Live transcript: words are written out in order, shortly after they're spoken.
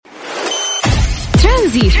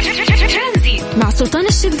ترانزيت مع سلطان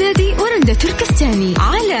الشدادي ورندا تركستاني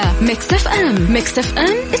على ميكس اف ام. ميكس اف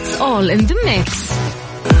ام it's all in the mix.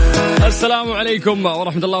 السلام عليكم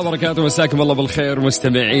ورحمة الله وبركاته، مساكم الله بالخير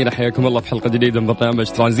مستمعين، حياكم الله في حلقة جديدة من برنامج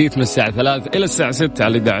ترانزيت من الساعة 3 إلى الساعة 6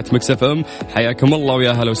 على إذاعة ميكس اف ام. حياكم الله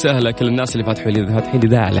ويا هلا وسهلا كل الناس اللي فاتحين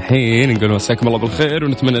إذاعة الحين، نقول مساكم الله بالخير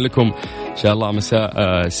ونتمنى لكم إن شاء الله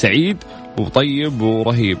مساء سعيد وطيب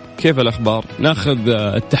ورهيب. كيف الأخبار؟ ناخذ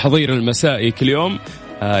التحضير المسائي كل يوم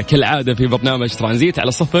كالعادة في برنامج ترانزيت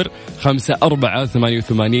على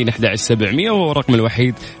 0548811700 وهو الرقم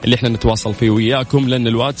الوحيد اللي احنا نتواصل فيه وياكم، لأن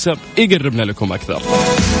الواتساب يقربنا لكم أكثر.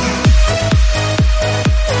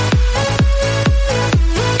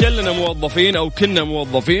 كلنا موظفين أو كنا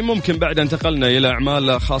موظفين، ممكن بعد انتقلنا إلى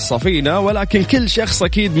أعمال خاصة فينا، ولكن كل شخص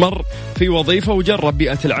أكيد مر في وظيفة وجرب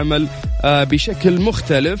بيئة العمل بشكل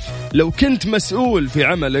مختلف. لو كنت مسؤول في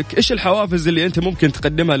عملك، إيش الحوافز اللي أنت ممكن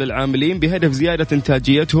تقدمها للعاملين بهدف زيادة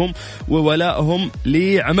إنتاجيتهم وولائهم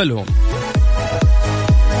لعملهم؟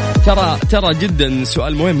 ترى جدا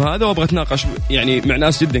سؤال مهم هذا، وابغى اتناقش يعني مع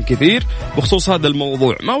ناس جدا كثير بخصوص هذا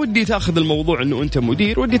الموضوع. ما ودي تاخذ الموضوع انه انت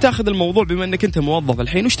مدير، ودي تاخذ الموضوع بما انك انت موظف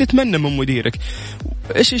الحين، وش تتمنى من مديرك؟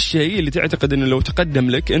 ايش الشيء اللي تعتقد انه لو تقدم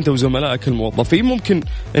لك انت وزملائك الموظفين ممكن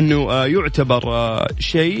انه يعتبر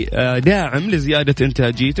شيء داعم لزيادة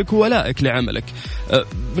انتاجيتك وولائك لعملك؟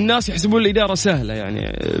 الناس يحسبون الإدارة سهلة،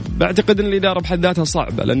 يعني بعتقد ان الإدارة بحد ذاتها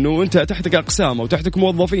صعبة، لانه انت تحتك اقسام وتحتك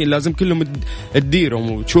موظفين لازم كلهم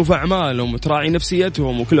تديرهم وتشوف أعمالهم وتراعي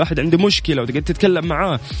نفسيتهم، وكل واحد عنده مشكلة وتقدر تتكلم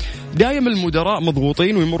معاه. دائما المدراء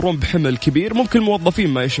مضغوطين ويمرون بحمل كبير ممكن الموظفين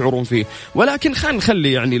ما يشعرون فيه، ولكن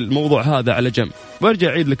نخلي يعني الموضوع هذا على جنب. وارجع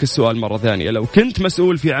أعيد لك السؤال مرة ثانية، لو كنت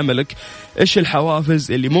مسؤول في عملك، إيش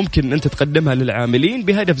الحوافز اللي ممكن أنت تقدمها للعاملين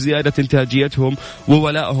بهدف زيادة إنتاجيتهم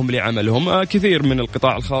وولائهم لعملهم؟ كثير من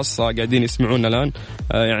القطاع الخاص قاعدين يسمعونا الآن،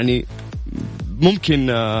 يعني ممكن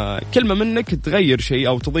كلمة منك تغير شيء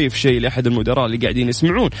أو تضيف شيء لأحد المدراء اللي قاعدين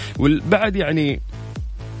يسمعون. وبعد يعني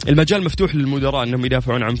المجال مفتوح للمدراء أنهم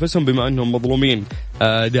يدافعون عن أنفسهم بما أنهم مظلومين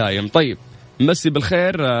دايم. طيب، مسي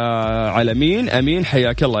بالخير على مين؟ أمين،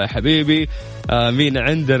 حياك الله يا حبيبي. مين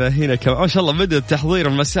عندنا هنا كمان؟ ما شاء الله بدأ التحضير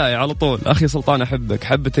المسائي على طول. أخي سلطان أحبك،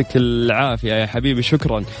 حبتك العافية يا حبيبي،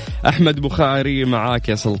 شكرا. أحمد بخاري معاك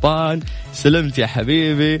يا سلطان، سلمت يا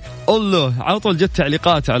حبيبي. الله، على طول جت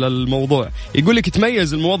تعليقات على الموضوع. يقول لك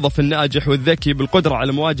تميز الموظف الناجح والذكي بالقدرة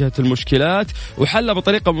على مواجهة المشكلات وحلها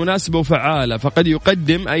بطريقة مناسبة وفعالة، فقد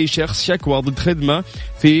يقدم أي شخص شكوى ضد خدمة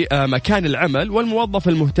في مكان العمل، والموظف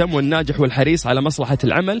المهتم والناجح والحريص على مصلحة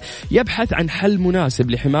العمل يبحث عن حل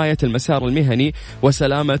مناسب لحماية المسار المهني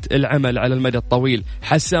وسلامة العمل على المدى الطويل.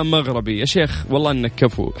 حسام مغربي يا شيخ، والله انك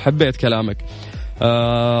كفو، حبيت كلامك.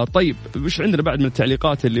 طيب، وش عندنا بعد من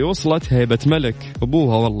التعليقات اللي وصلت؟ هيبة ملك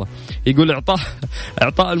أبوها والله، يقول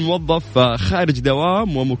إعطاء الموظف خارج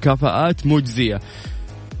دوام ومكافآت مجزية.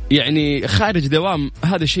 يعني خارج دوام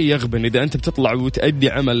هذا شيء يغبن، إذا أنت بتطلع وتأدي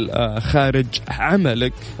عمل خارج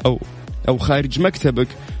عملك أو خارج مكتبك،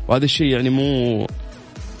 وهذا الشيء يعني مو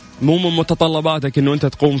من متطلباتك انه انت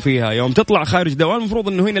تقوم فيها. يوم تطلع خارج دوام المفروض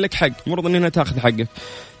انه هنا لك حق، المفروض انه هنا تاخذ حقك،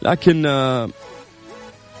 لكن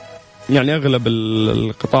يعني اغلب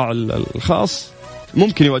القطاع الخاص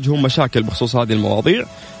ممكن يواجهون مشاكل بخصوص هذه المواضيع،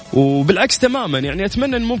 وبالعكس تماما. يعني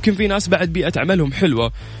اتمنى ان ممكن في ناس بعد بيئة عملهم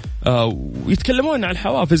حلوة ويتكلمون عن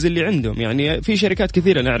الحوافز اللي عندهم. يعني في شركات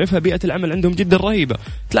كثيرة نعرفها بيئة العمل عندهم جدا رهيبة،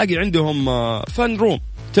 تلاقي عندهم فن روم،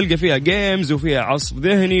 تلقى فيها جيمز وفيها عصف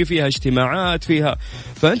ذهني، فيها اجتماعات، فيها.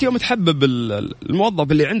 فأنت يوم تحبب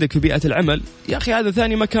الموظف اللي عندك في بيئة العمل، يا أخي هذا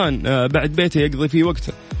ثاني مكان بعد بيته يقضي فيه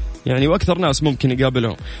وقته، يعني وأكثر ناس ممكن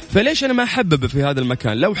يقابلهم. فليش أنا ما أحبب في هذا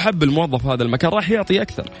المكان؟ لو حب الموظف هذا المكان راح يعطي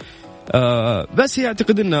أكثر. بس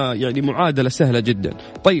يعتقد أنه يعني معادلة سهلة جدا.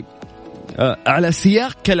 طيب، على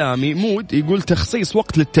سياق كلامي مود يقول تخصيص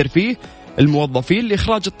وقت للترفيه الموظفين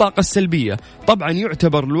لإخراج الطاقة السلبية. طبعا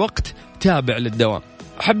يعتبر الوقت تابع للدوام.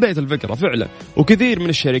 حبيت الفكرة فعلا، وكثير من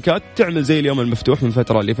الشركات تعمل زي اليوم المفتوح من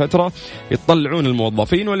فترة لفترة، يطلعون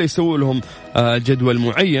الموظفين ولا يسووا لهم جدول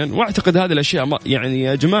معين. واعتقد هذه الأشياء يعني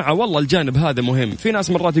يا جماعة والله الجانب هذا مهم. في ناس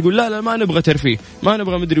مرات يقول لا ما نبغى ترفيه، ما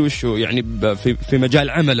نبغى مدري وشو، يعني في مجال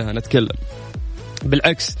عملها نتكلم.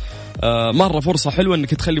 بالعكس، مرة فرصة حلوة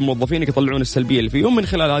انك تخلي موظفينك يطلعون السلبية اللي فيهم من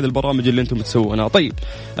خلال هذه البرامج اللي انتم تسوونها. طيب،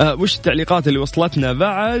 وش التعليقات اللي وصلتنا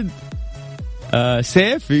بعد؟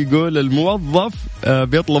 سيف يقول الموظف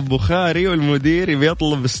بيطلب بخاري والمدير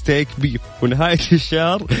بيطلب ستيك بيف، ونهاية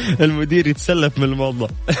الشهر المدير يتسلف من الموظف.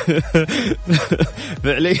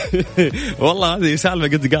 فعليا والله هذه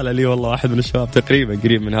سالفة قد قالها لي والله واحد من الشباب تقريبا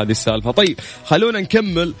قريب من هذه السالفة. طيب، خلونا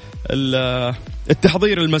نكمل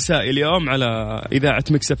التحضير المسائي اليوم على إذاعة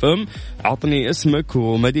ميكس اف ام. عطني اسمك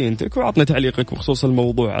ومدينتك وعطني تعليقك بخصوص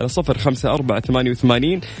الموضوع على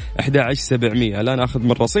 0548811700. لا ناخذ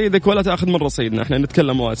من رصيدك ولا تاخذ من رصيدنا، احنا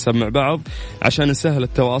نتكلم واتساب مع بعض عشان نسهل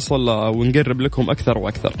التواصل ونقرب لكم أكثر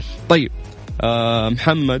وأكثر. طيب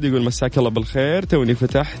محمد يقول مساك الله بالخير، توني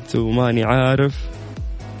فتحت وماني عارف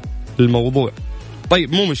الموضوع.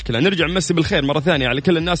 طيب مو مشكلة، نرجع نمسي بالخير مرة ثانية على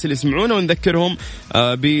كل الناس اللي يسمعونا ونذكرهم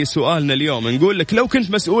بسؤالنا اليوم. نقول لك لو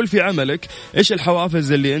كنت مسؤول في عملك إيش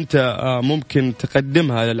الحوافز اللي أنت ممكن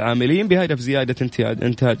تقدمها للعاملين بهدف زيادة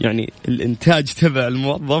انتاج يعني الإنتاج تبع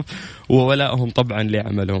الموظف وولائهم طبعا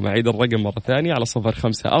لعملهم. أعيد الرقم مرة ثانية على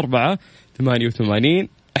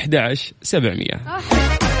 0548811700.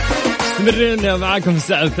 مستمرين معاكم في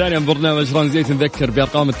الساعة الثانية من برنامج ترانزيت. نذكر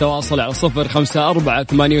بأرقام التواصل على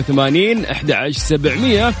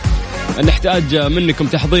 0548811700. نحتاج منكم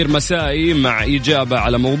تحضير مسائي مع إجابة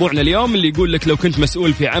على موضوعنا اليوم اللي يقول لك لو كنت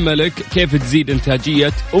مسؤول في عملك كيف تزيد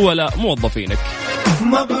إنتاجية ولا موظفينك.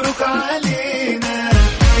 مبروك علينا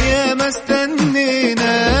يا ما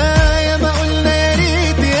استنينا، يا ما قلنا يا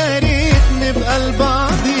ريت نبقى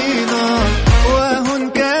لبعضينا، وهن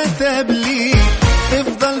كتب لي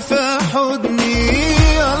تفضل في حضني،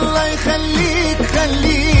 الله يخليك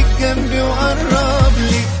خليك جنبي وقرب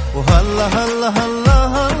لي، وهلا هلا هلا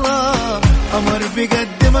هلا قمر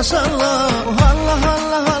بجد ما شاء الله، وهلا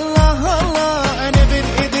هلا هلا هلا انا بين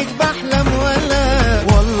ايدك بحلم، ولا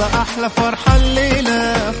والله احلى فرحة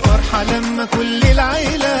الليلة، فرحة لما كل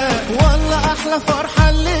العيلة، والله احلى فرحة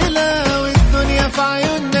الليلة والدنيا في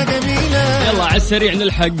عيوننا جميلة. يلا على السريع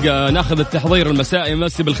نلحق ناخذ التحضير المسائي.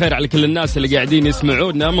 مسي بالخير على كل الناس اللي قاعدين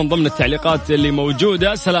يسمعونا. من ضمن التعليقات اللي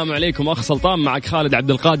موجودة: السلام عليكم أخ سلطان، معك خالد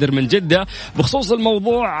عبد القادر من جدة. بخصوص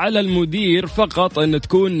الموضوع على المدير فقط أن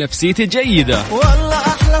تكون نفسيته جيدة، والله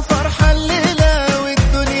أحلى فرحة الليلة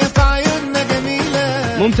والدنيا في عيوننا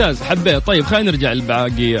جميلة. ممتاز، حبيت. طيب خلينا نرجع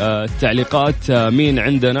لباقي التعليقات. مين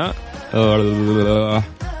عندنا؟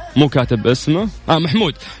 مو كاتب اسمه.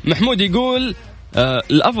 محمود يقول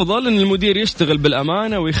الأفضل أن المدير يشتغل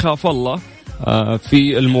بالأمانة ويخاف الله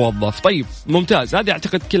في الموظف. طيب ممتاز، هذه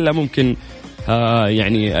أعتقد كلها ممكن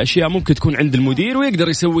يعني أشياء ممكن تكون عند المدير ويقدر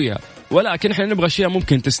يسويها، ولكن احنا نبغى أشياء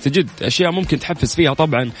ممكن تستجد، أشياء ممكن تحفز فيها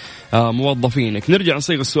طبعا موظفينك. نرجع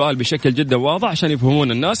نصيغ السؤال بشكل جدا واضح عشان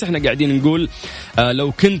يفهمون الناس. احنا قاعدين نقول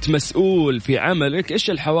لو كنت مسؤول في عملك إيش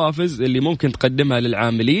الحوافز اللي ممكن تقدمها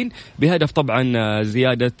للعاملين بهدف طبعا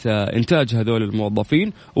زيادة إنتاج هذول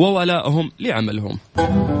الموظفين وولائهم لعملهم.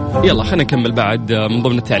 يلا خلينا نكمل بعد من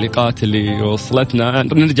ضمن التعليقات اللي وصلتنا.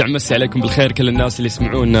 نرجع نمسي عليكم بالخير كل الناس اللي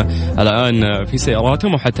يسمعونا الآن في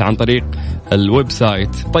سياراتهم وحتى عن طريق الويب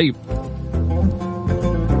سايت. طيب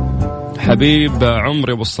حبيب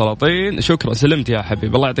عمري ابو السلاطين، شكرا، سلمت يا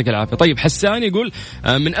حبيب، الله يعطيك العافيه. طيب حسان يقول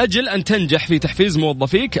من اجل ان تنجح في تحفيز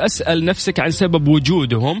موظفيك اسال نفسك عن سبب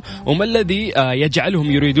وجودهم وما الذي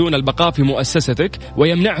يجعلهم يريدون البقاء في مؤسستك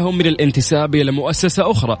ويمنعهم من الانتساب الى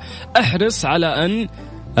مؤسسه اخرى. احرص على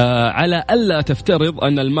ألا تفترض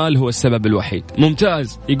أن المال هو السبب الوحيد.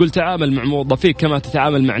 ممتاز. يقول تعامل مع موظفيك كما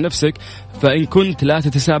تتعامل مع نفسك، فإن كنت لا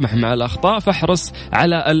تتسامح مع الأخطاء فاحرص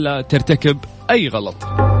على ألا ترتكب أي غلط.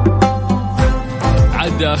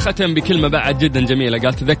 عاد ختم بكلمة بعد جدا جميلة،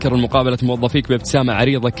 قال تذكر المقابلة موظفيك بابتسامة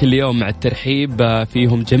عريضة كل يوم مع الترحيب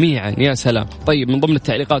فيهم جميعا. يا سلام. طيب من ضمن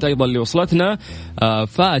التعليقات أيضا اللي وصلتنا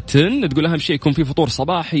فاتن تقول أهم شيء يكون في فطور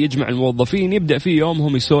صباحي يجمع الموظفين يبدأ فيه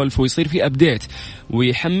يومهم يسولف ويصير في أبديت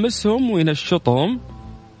ويحمسهم وينشطهم،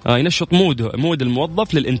 ينشط مود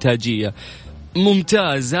الموظف للإنتاجية.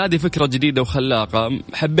 ممتاز، هذه فكرة جديدة وخلاقة،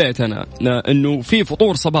 حبيت أنا أنه في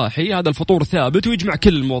فطور صباحي، هذا الفطور ثابت ويجمع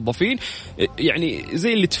كل الموظفين، يعني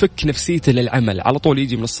زي اللي تفك نفسيته للعمل، على طول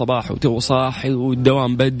يجي من الصباح وتو صاحي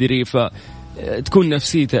والدوام بدري، فتكون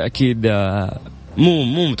نفسيته أكيد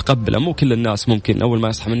مو متقبلة. مو كل الناس ممكن أول ما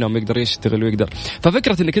يصحى من النوم يقدر يشتغل ويقدر.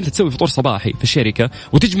 ففكرة أنك أنت تسوي فطور صباحي في الشركة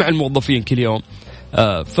وتجمع الموظفين كل يوم،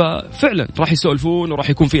 ففعلا راح يسولفون وراح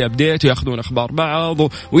يكون في أبديت ويأخذون أخبار بعض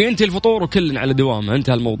وينتهي الفطور وكلن على دوامه،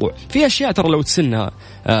 انتهى الموضوع. في أشياء ترى لو تسنها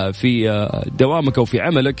في دوامك أو في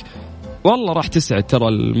عملك والله راح تسعد ترى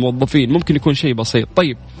الموظفين، ممكن يكون شيء بسيط.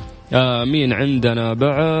 طيب مين عندنا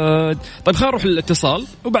بعد؟ طيب خلينا نروح للاتصال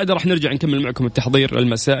وبعدها راح نرجع نكمل معكم التحضير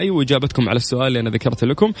المسائي وإجابتكم على السؤال اللي أنا ذكرت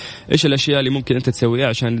لكم. إيش الأشياء اللي ممكن أنت تسويها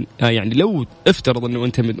عشان يعني لو افترض أنه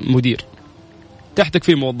أنت مدير تحتك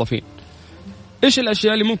فيه موظفين، إيش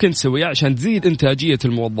الأشياء اللي ممكن تسويها عشان تزيد إنتاجية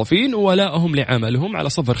الموظفين وولائهم لعملهم؟ على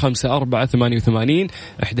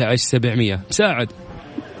 0548811700. مساعد،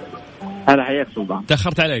 هلا حياك سلطان.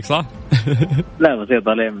 تأخرت عليك صح؟ لا بسيط،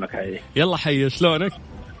 الله يمك حياك. يلا حي، شلونك؟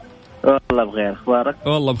 والله بخير، أخبارك؟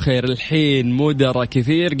 والله بخير. الحين مدراء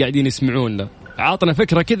كثير قاعدين يسمعونا، عاطنا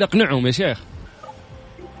فكرة كذا اقنعهم يا شيخ.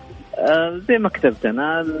 زي ما كتبت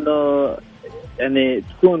أنا يعني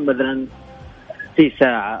تكون مثلا في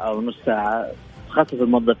ساعة أو نص ساعة تخصص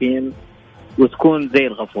الموظفين وتكون زي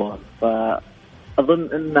الغفوة، فأظن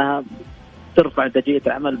أنها ترفع إنتاجية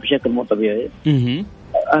العمل بشكل مو طبيعي.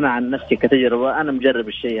 أنا عن نفسي كتجربة أنا مجرب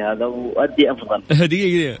الشيء هذا وأدي أفضل.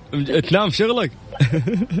 هدية تنام شغلك؟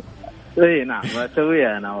 إيه نعم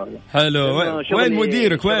أسويها أنا والله. حلو. وين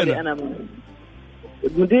مديرك؟ وين؟ أنا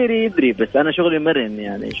مديري يدري، بس أنا شغلي مرن،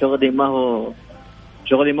 يعني شغلي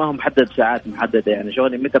ما هو محدد ساعات محددة، يعني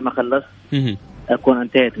شغلي متى ما خلصت أكون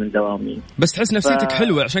انتهيت من دوامي. بس تحس نفسيتك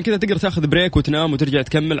حلوة عشان كذا تقدر تاخذ بريك وتنام وترجع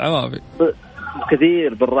تكمل عوافي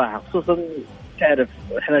كثير بالراحة، خصوصا تعرف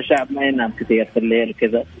إحنا شعب ما ينام كثير في الليل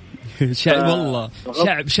كذا. شعب والله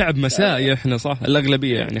شعب مسائي إحنا صح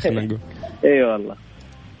الأغلبية يعني خلينا نقول. إيه والله.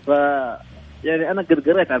 يعني أنا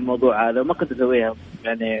قريت عن الموضوع هذا وما كنت أسويها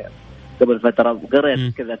يعني قبل فترة،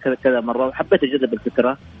 قريت كذا مرة وحبيت أجرب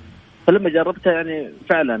الفكرة، فلما جربتها يعني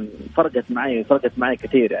فعلا فرقت معي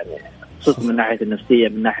كثير، يعني خصوصا من ناحية النفسية،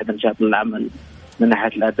 من ناحية نشاط العمل، من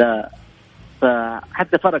ناحية الأداء.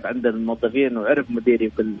 فحتى فرق عند الموظفين وعرف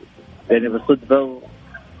مديري يعني بالصدفة،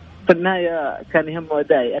 في النهاية كان يهمه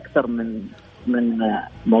أدائي أكثر من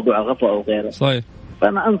موضوع غفوة أو غيره. صحيح.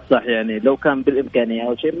 فأنا أنصح يعني لو كان بالإمكانية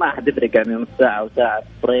أو شيء ما حد يفرق يعني نص ساعة أو ساعة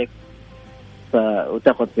بريك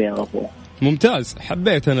وتأخذ فيها غفوة. ممتاز،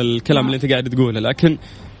 حبيت أنا الكلام اللي أنت قاعد تقوله، لكن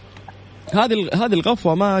هذه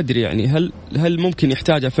الغفوة ما أدري يعني هل ممكن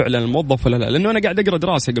يحتاجها فعلا الموظف ولا لا؟ لأنه أنا قاعد أقرأ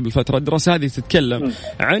دراسة قبل فترة، الدراسة هذه تتكلم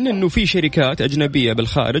عن إنه في شركات أجنبية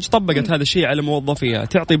بالخارج طبقت هذا الشيء على موظفيها،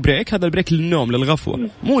 تعطي بريك، هذا البريك للنوم للغفوة،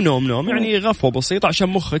 مو نوم يعني غفوة بسيطة عشان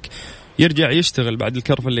مخك يرجع يشتغل بعد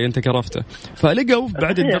الكرف اللي أنت كرفته. فلقوا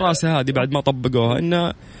بعد الدراسة هذه بعد ما طبقوها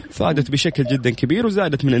إنها فادت بشكل جدا كبير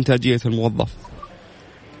وزادت من إنتاجية الموظف.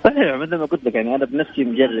 صحيح، مثل ما قلت لك يعني أنا بنفسي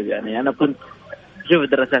مجرب، يعني أنا كنت شوف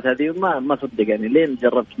الدراسات هذه ما صدق يعني لين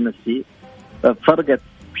جربت نفسي فرقت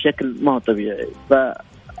بشكل ما هو طبيعي.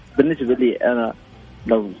 فبالنسبة لي أنا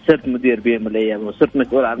لو صرت مدير بيوم من الأيام وصرت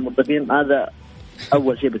مسؤول عن الموظفين، هذا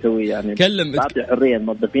أول شيء بسويه، يعني أعطي حرية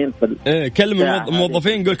الموظفين كلم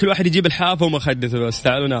الموظفين قول كل واحد يجيب الحافة ومخدته بس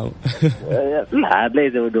تعالوا ناموا. لا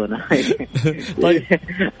يزودونه. طيب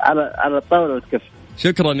على الطاولة وتكفي.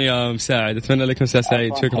 شكرا يا مساعد، أتمنى لك مساء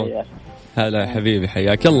سعيد. شكرا. هلا يا حبيبي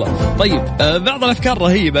حياك الله. طيب بعض الأفكار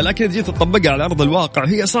رهيبة، لكن جيت تطبقها على أرض الواقع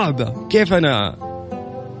هي صعبة. كيف أنا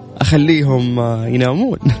أخليهم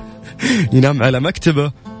ينامون؟ ينام على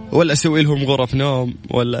مكتبه ولا أسوي لهم غرف نوم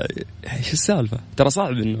ولا إيش السالفة؟ ترى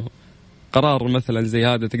صعب إنه قرار مثلا زي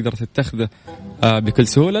هذا تقدر تتخذه بكل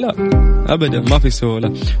سهولة، لا أبدا ما في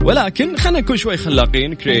سهولة. ولكن خلينا نكون شوي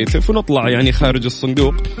خلاقين كرياتيف ونطلع يعني خارج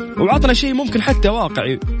الصندوق وعطنا شيء ممكن حتى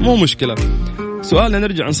واقعي، مو مشكلة. سؤالنا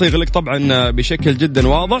نرجع نصيغ لك طبعا بشكل جدا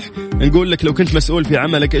واضح، نقول لك لو كنت مسؤول في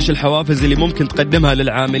عملك إيش الحوافز اللي ممكن تقدمها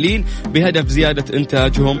للعاملين بهدف زيادة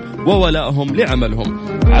إنتاجهم وولائهم لعملهم؟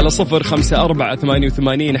 على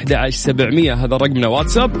 0548811700 هذا رقمنا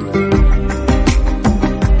واتساب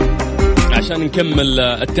عشان نكمل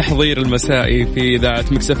التحضير المسائي في إذاعة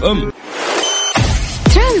ميكس اف ام.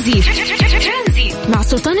 ترانزيت مع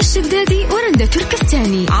سلطان الشدادي ورندا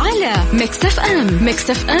تركستاني على ميكس اف ام. ميكس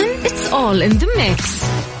اف ام it's all in the mix.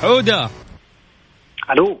 عودة.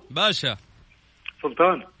 الو باشا.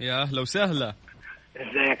 سلطان. يا أهلا وسهلا.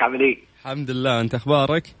 ازيك عامل ايه؟ الحمد لله، أنت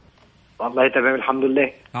أخبارك؟ والله تمام الحمد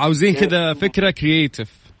لله. عاوزين كذا فكرة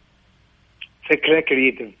كرياتيف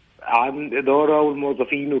عن الإدارة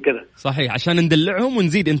والموظفين وكده. صحيح، عشان ندلعهم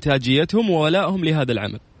ونزيد إنتاجيتهم وولائهم لهذا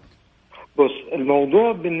العمل. بص،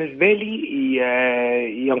 الموضوع بالنسبة لي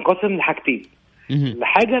ينقسم لحاجتين.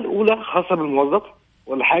 الحاجة الأولى خاصة بالموظف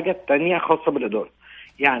والحاجة الثانية خاصة بالإدارة.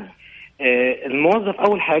 يعني الموظف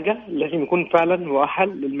أول حاجة لازم يكون فعلا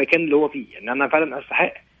مؤهل للمكان اللي هو فيه، يعني أنا فعلا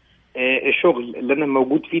أستحق الشغل اللي أنا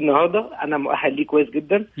موجود فيه النهاردة، أنا مؤهل ليه كويس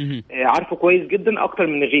جدا، عارفه كويس جدا أكتر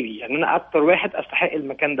من غيري، يعني أنا أكتر واحد أستحق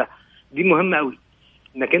المكان ده. دي مهمة قوي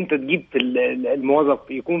إنك أنت تجيب الموظف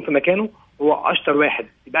يكون في مكانه هو أشطر واحد،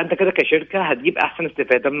 يبقى أنت كده كشركة هتجيب أحسن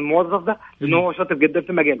استفادة من الموظف ده لأنه هو شاطر جدا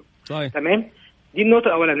في مجاله. صحيح. تمام. دي النقطة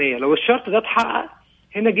الأولانية. لو الشرط ده اتحقق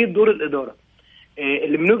هنا جه دور الإدارة،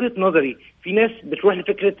 اللي من وجهة نظري في ناس بتروح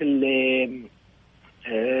لفكرة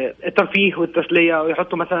الترفيه والتسلية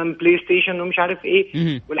ويحطوا مثلا بلاي ستيشن ومش عارف ايه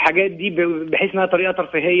والحاجات دي بحيث انها طريقة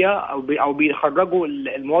ترفيهية او بيخرجوا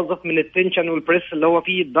الموظف من التنشن والبريس اللي هو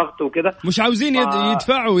فيه الضغط وكده. مش عاوزين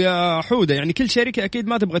يدفعوا يا حودة، يعني كل شركة اكيد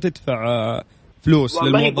ما تبغى تدفع فلوس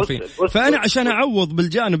للموظفين. فانا عشان اعوض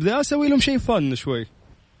بالجانب ذا اسوي لهم شيء فن شوي.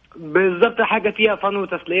 بالضبط، حاجة فيها فن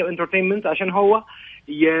وتسلية وانترتينمنت، عشان هو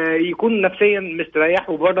يكون نفسيا مستريح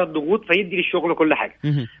وبره الضغوط فيدي للشغل كل حاجه.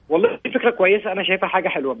 والله دي فكره كويسه، انا شايفها حاجه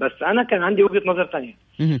حلوه، بس انا كان عندي وجهه نظر ثانيه.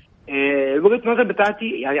 وجهه النظر بتاعتي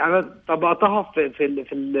يعني انا طبقتها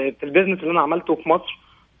في البيزنس اللي انا عملته في مصر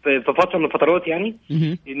في فتره من الفترات، يعني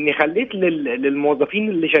اني خليت للموظفين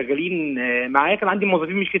اللي شغالين معايا، كان عندي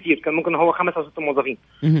موظفين مش كتير، كان ممكن هو 5 أو 6 موظفين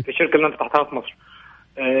في الشركه اللي انا فتحتها في مصر.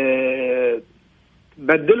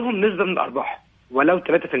 بدلهم نسبه من الارباح ولو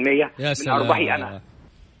 3% من ارباحي انا.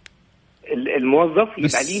 الموظف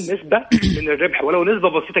يبقى ليه نسبه من الربح ولو نسبه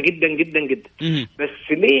بسيطه جدا جدا جدا.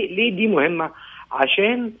 بس ليه دي مهمه؟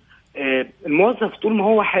 عشان الموظف طول ما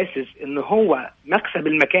هو حاسس ان هو مكسب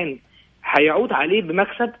المكان هيعود عليه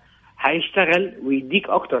بمكسب هيشتغل ويديك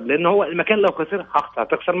اكتر، لان هو المكان لو خسر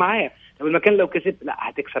هتخسر معايا، طب المكان لو كسب لا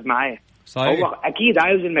هتكسب معايا. هو اكيد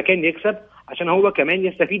عايز المكان يكسب عشان هو كمان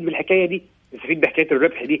يستفيد بالحكايه دي، يستفيد بحكايه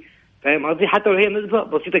الربح دي، فاهم قصدي؟ حتى لو هي نسبه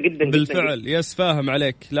بسيطه جدا بالفعل جدا. يس فاهم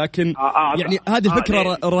عليك، لكن يعني هذه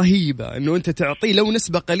فكره رهيبه انه انت تعطيه لو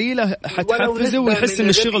نسبه قليله حتحفزه ويحس ان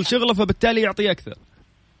الشغل شغله فبالتالي يعطي اكثر.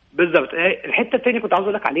 بالضبط. الحته الثانيه كنت عاوز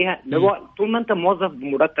اقول لك عليها، اللي هو طول ما انت موظف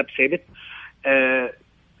بمرتب ثابت،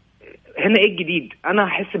 هنا ايه الجديد؟ انا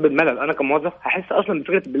هحس بالملل، انا كموظف هحس اصلا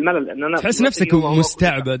بفكره بالملل، ان انا تحس نفسك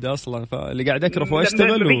مستعبد اصلا، فاللي قاعد اكرف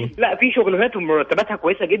واشتغل لا في شغلات ومرتباتها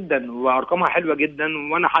كويسه جدا وارقامها حلوه جدا،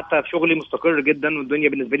 وانا حتى في شغلي مستقر جدا والدنيا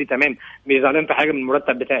بالنسبه لي تمام، مش زعلان في حاجه من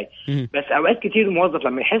المرتب بتاعي. بس اوقات كتير الموظف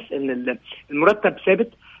لما يحس ان المرتب ثابت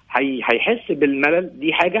هيحس بالملل،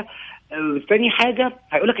 دي حاجه. ثاني حاجه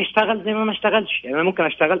هيقولك اشتغل زي ما اشتغلش، يعني انا ممكن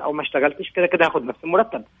اشتغل او ما اشتغلتش كده كده هاخد نفس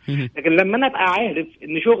المرتب. لكن لما انا ابقى عارف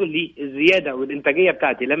ان شغلي الزياده والانتاجيه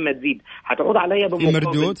بتاعتي لما تزيد هتعود عليا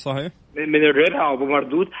بمردود صحيح من الربح او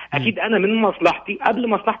بمردود، اكيد انا من مصلحتي قبل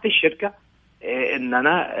مصلحه الشركه ان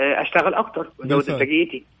انا اشتغل اكتر وازود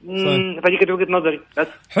انتاجيتي. فدي كانت وجهه نظري. بس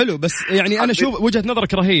حلو، بس يعني انا شوف وجهه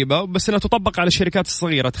نظرك رهيبه، بس انها تطبق على الشركات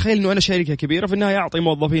الصغيره. تخيل انه انا شركه كبيره في النهايه اعطي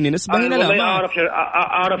موظفيني نسبه. هنا لا والله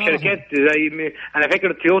اعرف شركات زي انا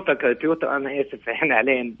فاكر تويوتا انا اسف احنا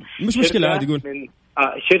اعلان مش مشكله عادي قول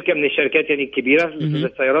شركه من الشركات يعني الكبيره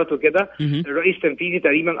للسيارات وكده. الرئيس التنفيذي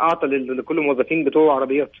تقريبا اعطى لكل الموظفين بتوعه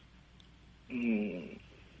عربيات،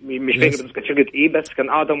 مش فاكر كانت شركه ايه، بس كان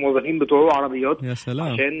اعظم موظفين بتوعه عربيات. يا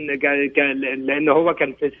سلام. عشان لان هو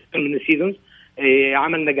كان في من السيزونز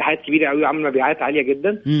عمل نجاحات كبيره قوي وعمل مبيعات عاليه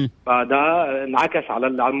جدا. فده انعكس على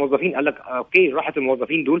الموظفين، قال لك اوكي راحت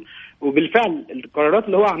الموظفين دول، وبالفعل القرارات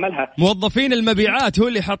اللي هو عملها موظفين المبيعات هو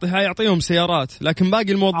اللي هيعطيهم سيارات، لكن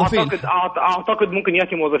باقي الموظفين اعتقد ممكن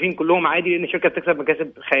ياتي موظفين كلهم عادي، لان الشركه بتكسب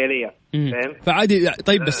مكاسب خياليه. فاهم؟ فعادي.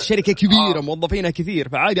 طيب بس شركه كبيره موظفينها كثير،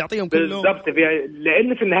 فعادي يعطيهم كلهم. بالضبط،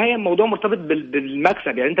 لان في النهايه الموضوع مرتبط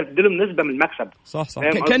بالمكسب، يعني انت بتديلهم نسبه من المكسب. صح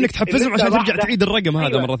كانك تحفزهم عشان ترجع تعيد الرقم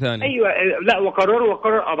هذا مره ثانيه. ايوه لا وقرر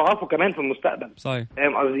اضعافه كمان في المستقبل. صحيح.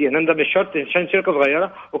 فاهم قصدي؟ يعني انت مش شرط عشان شركه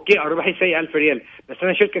صغيره اوكي ارباحي سي 1000 ريال، بس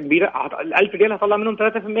انا شركه كبيره ال 1000 ريال هطلع منهم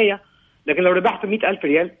 3%، لكن لو ربحت 100,000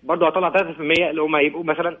 ريال برضه هطلع 3% اللي هم هيبقوا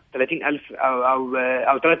مثلا 30,000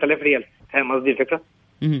 او 3000 ريال. فاهم قصدي الفكره؟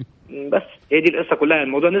 بس هي دي القصه كلها.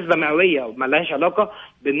 الموضوع نسبه مئويه وما لهاش علاقه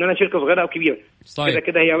بان انا شركه صغيره او كبيره. كده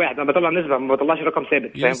كده هي واحد، انا بطلع نسبه ما بطلعش رقم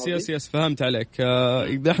ثابت. يس فهمت عليك.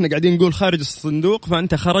 اذا احنا قاعدين نقول خارج الصندوق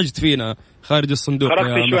فانت خرجت فينا خارج الصندوق.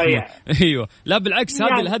 خرجت شويه. ايوه لا بالعكس،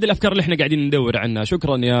 يعني هذه الافكار اللي احنا قاعدين ندور عنها.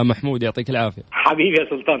 شكرا يا محمود، يعطيك العافيه حبيبي يا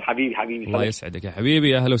سلطان. حبيبي الله يسعدك يا حبيبي.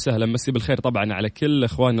 يا اهلا وسهلا، مسي بالخير طبعا على كل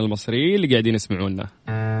اخواننا المصريين اللي قاعدين يسمعونا.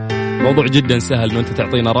 موضوع جدا سهل انه انت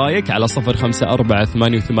تعطينا رايك على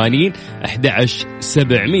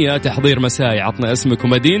 0548811700 تحضير مسائي. عطنا اسمك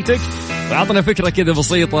ومدينتك وعطنا فكره كذا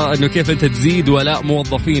بسيطه انه كيف انت تزيد ولاء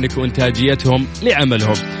موظفينك وانتاجيتهم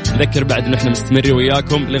لعملهم. نذكر بعد انه احنا مستمرين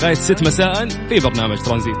وياكم لغايه 6 مساء في برنامج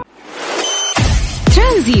ترانزيت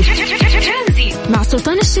مع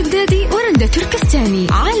سلطان الشدادي ورندا تركستاني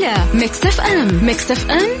على ميكس اف ام. ميكس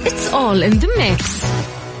اف ام it's all in the mix.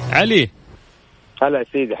 علي هلا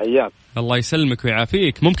سيدي، حياك. الله يسلمك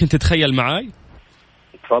ويعافيك. ممكن تتخيل معاي؟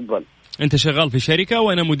 تفضل. انت شغال في شركة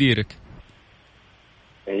وانا مديرك.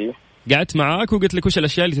 ايوه. قعدت معاك وقلت لك وش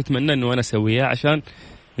الاشياء اللي تتمنى انه انا اسويها عشان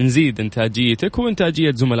نزيد انتاجيتك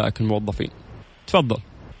وانتاجية زملائك الموظفين. تفضل.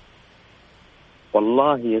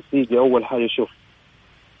 والله يا سيدي، اول حاجة شوف،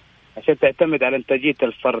 عشان تعتمد على انتاجية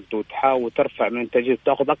الفرد وتحاول ترفع من انتاجيته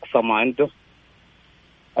تاخذ اقصى ما عنده،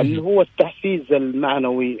 اللي هو التحفيز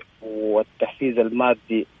المعنوي والتحفيز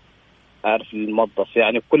المادي. عارف الموظف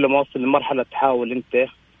يعني كل ما وصل لمرحلة تحاول انت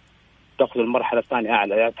تاخذ المرحلة الثانية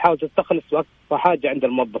اعلى، يعني تحاول تستخلص اقصى حاجة عند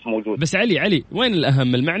الموظف موجود. بس علي وين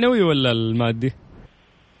الاهم، المعنوي ولا المادي؟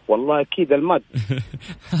 والله أكيد المادي.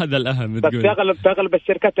 هذا الأهم. بس في أغلب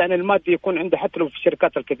الشركات يعني المادي يكون عنده حتى لو في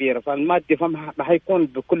الشركات الكبيرة، فالمادي ما هيكون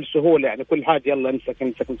بكل سهولة يعني كل حاجة يلا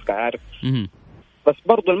امسك عارف. بس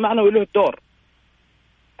برضو المعنوي له دور،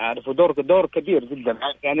 عارف، دور كبير جدا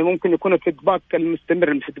يعني. ممكن يكون الفيدباك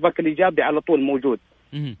المستمر، الفيدباك الإيجابي على طول موجود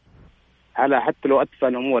على حتى لو أتفه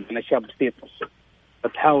الأمور من أشياء بسيطة،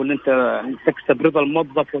 فتحاول أنت تكسب رضا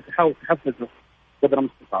الموظف وتحاول تحفزه قدر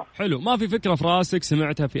المستطاع. حلو. ما في فكرة في راسك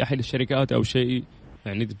سمعتها في أحد الشركات أو شيء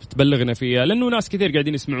يعني بتبلغنا فيها؟ لأنه ناس كثير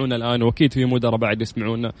قاعدين يسمعونا الآن، وأكيد في مدراء بعد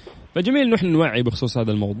يسمعونا، فجميل إنه إحنا نوعي بخصوص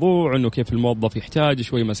هذا الموضوع، إنه كيف الموظف يحتاج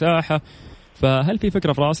شوي مساحة. فهل في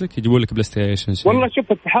فكرة في راسك يجيبوا لك بلاي ستيشن شيء؟ والله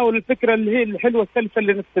شوف، تحاول الفكرة اللي هي الحلوة السلسة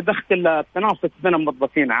اللي تدخل التنافس بين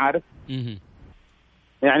الموظفين، عارف.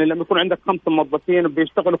 يعني لما يكون عندك 5 موظفين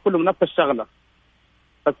وبيشتغلوا كلهم نفس الشغلة،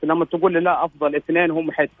 بس لما تقول لي لا أفضل 2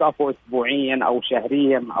 هم حيتكافوا أسبوعيا أو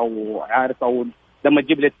شهريا أو عارف، أو لما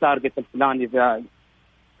تجيب لي التارجت الفلاني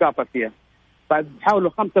كافة فيها، فحاولوا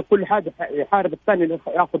 5 كل حاجة يحارب الثاني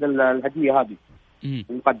يأخذ الهدية هذه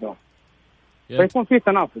المقدمة، فيكون في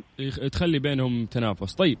تنافس، تخلي بينهم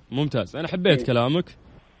تنافس. طيب ممتاز، أنا حبيت كلامك،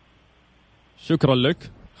 شكرا لك.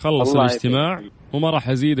 خلص الاجتماع وما راح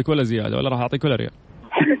أزيدك ولا زيادة ولا راح أعطيك ولا ريال.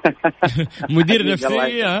 مدير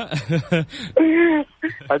نفسية.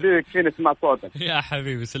 هذيك فين اسمع صوتك يا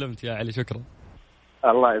حبيبي، سلمت يا علي، شكرا.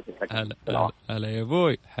 الله يسعدك. هلا يا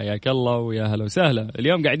ابوي، حياك الله ويا هلا وسهلا.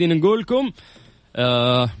 اليوم قاعدين نقول لكم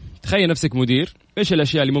تخيل نفسك مدير، ايش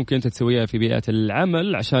الاشياء اللي ممكن انت تسويها في بيئة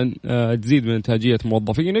العمل عشان تزيد من انتاجية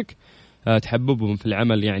موظفينك، تحببهم في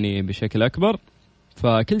العمل يعني بشكل اكبر.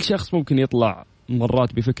 فكل شخص ممكن يطلع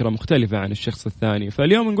مرات بفكرة مختلفة عن الشخص الثاني،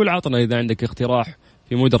 فاليوم نقول عطنا إذا عندك اقتراح.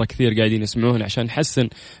 في مدراء كثير قاعدين يسمعون عشان نحسن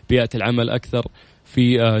بيئة العمل أكثر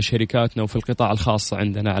في شركاتنا وفي القطاع الخاص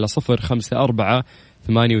عندنا على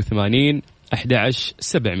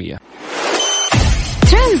 0548811700.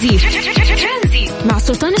 ترانزيت مع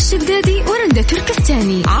سلطان الشدادي ورندا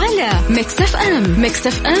تركستاني على ميكس اف ام. ميكس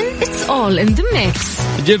اف ام it's all in the mix.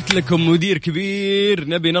 جبت لكم مدير كبير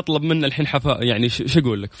نبي نطلب منه الحين يعني شو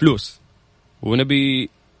أقول لك، فلوس، ونبي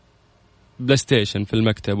بلاي ستيشن في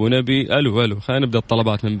المكتب، ونبي ألو خلينا نبدأ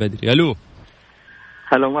الطلبات من بدري. ألو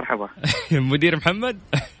هلا مرحبا. مدير محمد.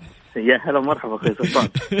 يا هلا مرحبا أخي سلطان.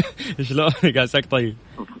 شلونك؟ عساك طيب؟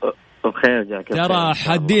 بخير جاك. ترى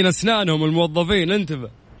حادين أسنانهم الموظفين، انتبه.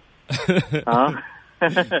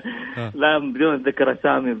 لا بدون ذكر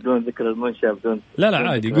اسامي، بدون ذكر المنشأ، بدون. لا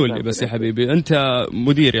عادي، قول لي بس يا حبيبي، انت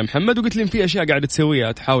مدير يا محمد وقلت لي في اشياء قاعده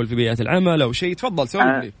تسويها تحاول في بيئه العمل او شيء، تفضل سوي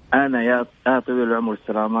لي. انا يا طويل العمر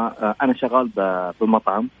والسلامه، انا شغال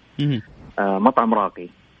بمطعم، مطعم راقي.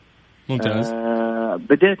 ممتاز.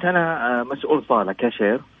 بديت انا مسؤول صاله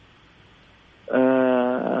كاشير.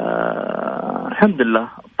 الحمد لله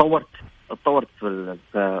اتطورت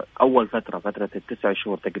في أول فترة 9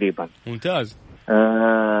 شهور تقريبا. ممتاز.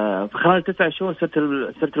 في خلال 9 شهور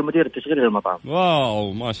صرت المدير التشغيلي للمطعم.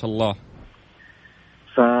 واو ما شاء الله.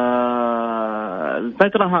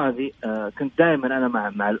 فالفترة هذه كنت دائما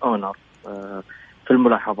أنا مع الأونر في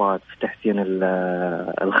الملاحظات، في تحسين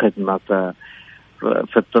الخدمة،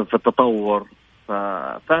 في التطور.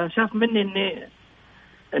 فشاف مني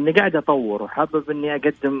إني قاعد أطور وحابب إني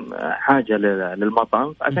أقدم حاجة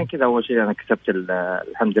للمطعم، عشان كذا أول شيء أنا كسبت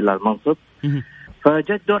الحمد لله المنصب.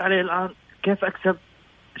 فجد دور علي الآن كيف أكسب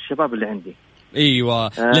الشباب اللي عندي.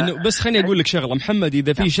 ايوه لانه بس خليني اقول لك شغله محمد،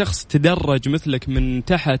 اذا في شخص تدرج مثلك من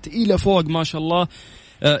تحت الى فوق ما شاء الله،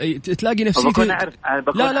 تلاقي نفسيته. لا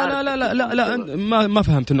ما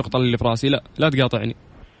فهمت النقطه اللي في راسي. لا تقاطعني.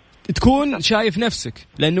 تكون شايف نفسك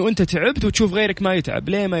لانه انت تعبت وتشوف غيرك ما يتعب،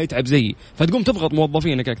 ليه ما يتعب زيي، فتقوم تضغط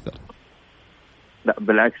موظفينك اكثر. لا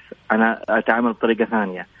بالعكس، انا اتعامل بطريقه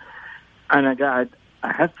ثانيه. انا قاعد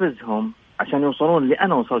احفزهم عشان يوصلون اللي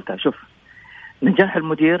انا وصلته. شوف، نجاح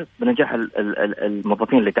المدير بنجاح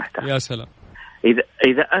الموظفين اللي تحته. يا سلام.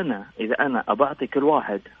 اذا انا ابعطي كل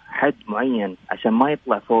واحد حد معين عشان ما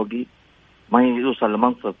يطلع فوقي، ما يوصل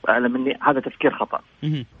لمنصب اعلى مني، هذا تفكير خطأ.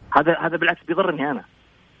 هذا بالعكس بيضرني انا.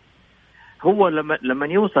 هو لما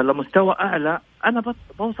يوصل لمستوى اعلى انا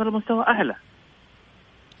بوصل لمستوى اعلى.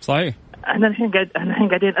 صحيح. احنا الحين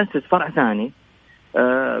قاعدين نأسس فرع ثاني.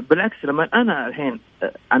 بالعكس، لما انا الحين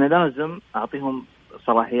انا لازم اعطيهم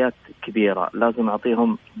صلاحيات كبيرة، لازم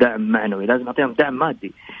أعطيهم دعم معنوي، لازم أعطيهم دعم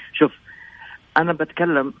مادي. شوف، أنا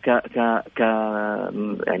بتكلم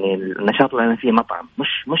يعني النشاط اللي أنا فيه مطعم، مش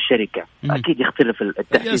شركة. أكيد يختلف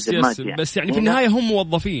التحفيز المادي يعني. بس يعني في النهاية هم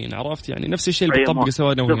موظفين، عرفت يعني نفس الشيء اللي بيطبق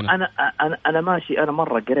سواء هنا. أنا ماشي. أنا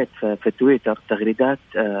مرة قريت في تويتر تغريدات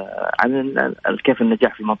عن كيف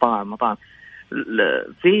النجاح في مطاعم.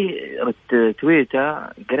 في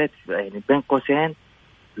تويتر قريت يعني بين قوسين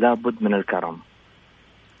لابد من الكرم.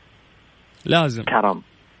 لازم كرم.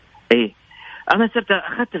 ايه انا صرت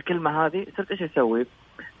اخذت الكلمه هذه، صرت ايش اسوي؟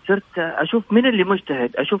 صرت اشوف من اللي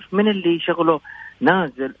مجتهد، اشوف من اللي شغله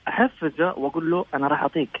نازل، احفزه واقول له انا راح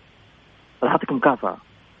اعطيك مكافاه.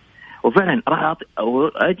 وفعلا راح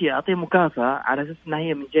اجي اعطيه مكافاه على اساس انها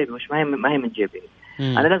هي من جيبي، مش ما هي من جيبي.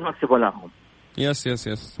 انا لازم اكسب ولاهم.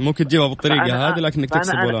 يس ممكن تجيبها بالطريقه هذه، لكنك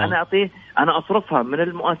تكسب ولاهم. انا اعطيه، انا اصرفها من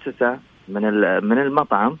المؤسسه، من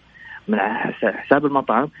المطعم، من حساب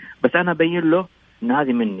المطعم، بس انا ابين له ان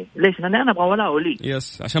هذه مني. ليش؟ لان انا ابغى ولاء لي.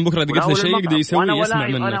 يس، عشان بكره اذا قلت له شيء يقدر يسوي، يسمع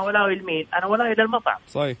منك. انا ولاء لمين؟ انا ولاء للمطعم.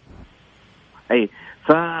 صحيح. اي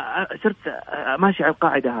فصرت ماشي على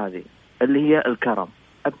القاعده هذه اللي هي الكرم.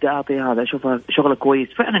 ابدا اعطي هذا، اشوفه شغله كويس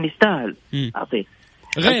فعلا يستاهل اعطيه.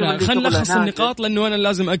 غيرها خلينا نلخص النقاط، لانه انا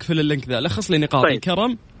لازم اقفل اللينك ذا. لخص لي نقاط. طيب.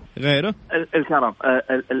 الكرم، غيره الكرم،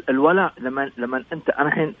 الولاء. لما انا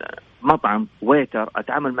الحين مطعم ويتر،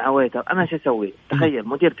 اتعامل مع ويتر، انا ايش اسوي؟ تخيل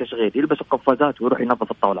مدير تشغيل يلبس القفازات ويروح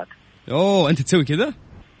ينظف الطاولات. انت تسوي كذا؟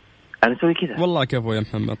 انا اسوي كذا والله. كفو يا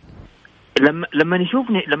محمد. لما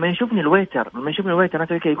يشوفني الويتر انا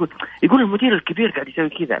اسوي كذا، يقول المدير الكبير قاعد يسوي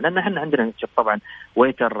كذا. لان احنا عندنا طبعا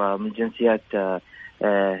ويتر من جنسيات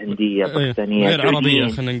هنديه، باكستانيه، غير عربيه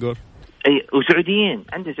خلينا نقول. اي وسعوديين،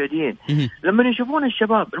 عندي سعوديين. لما يشوفون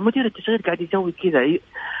الشباب المدير التشغيل قاعد يسوي كذا،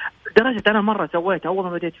 درجة انا مره سويتها اول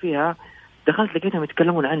ما بديت فيها، دخلت لقيتهم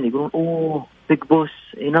يتكلمون عني يقولون اوه بيج بوس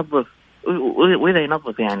ينظف، واذا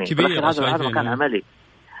ينظف يعني هذا مكان عملي.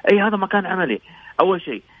 اي هذا مكان عملي. اول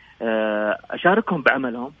شيء اشاركهم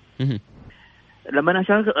بعملهم. لما انا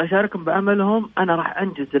اشاركهم بعملهم انا راح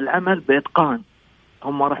انجز العمل باتقان،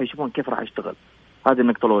 هم راح يشوفون كيف راح اشتغل. هذه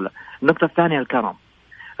النقطه الاولى. النقطه الثانيه الكرم.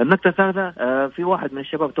 النقطة الثالثة في واحد من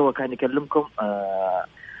الشباب توه كان يكلمكم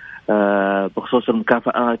بخصوص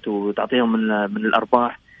المكافآت وتعطيهم من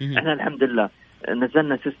الأرباح. احنا الحمد لله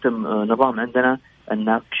نزلنا سيستم، نظام عندنا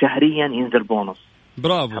أن شهريا ينزل بونص.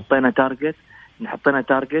 برافو. حطينا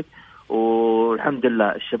تارجت والحمد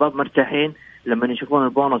لله الشباب مرتاحين. لما يشوفون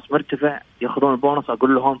البونص مرتفع ياخذون البونص،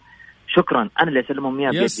 أقول لهم شكرا، أنا اللي أسلمهم إياه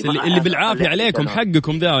بيدي. اللي بالعافية عليكم،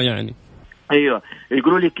 حقكم ذا يعني. أيوة،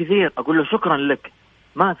 يقولوا لي كثير، أقول له شكرا لك.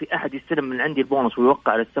 ما في أحد يستلم من عندي البونص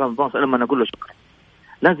ويوقع على استلام البونص إلا ما أقول له شكرا.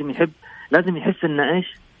 لازم يحس إن إيش،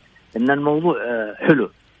 إن الموضوع حلو.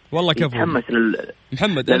 والله كفو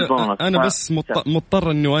محمد. أنا بس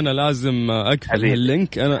مضطر إنه أنا لازم أقفل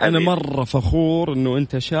هاللينك. أنا مرة فخور إنه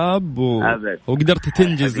أنت شاب وقدرت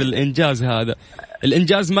تنجز الإنجاز هذا.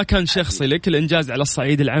 الإنجاز ما كان شخصي لك، الإنجاز على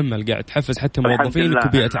الصعيد العمل، قاعد تحفز حتى موظفينك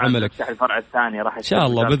وبيئة عملك. الفرع الثاني راح إن شاء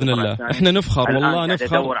الله بإذن الله. إحنا نفخر والله،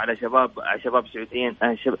 نفخر. ندور على شباب سعوديين.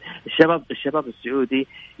 الشباب السعودي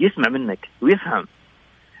يسمع منك ويفهم.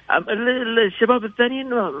 الشباب الثانيين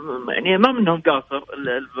يعني ما منهم قاصر.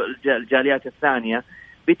 الجاليات الثانية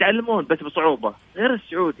بيتعلمون بس بصعوبة، غير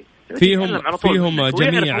السعودي. فيهم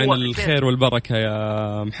جميعا الخير والبركة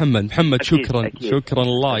يا محمد. أكيد شكرا. أكيد. شكرا،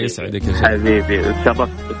 الله يسعدك يا حبيبي.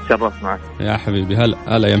 اتشرف معك يا حبيبي.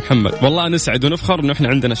 هلا يا محمد. والله نسعد ونفخر إنه إحنا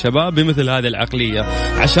عندنا شباب بمثل هذه العقلية.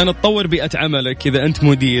 عشان تطور بيئة عملك، إذا أنت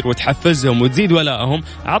مدير وتحفزهم وتزيد ولائهم،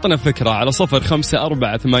 عطنا فكرة على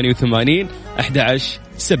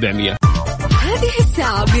 0548811700. هذه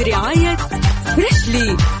الساعة برعاية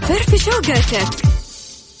فريشلي. فرف شوقاتك.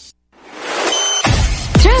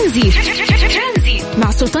 ترانزيت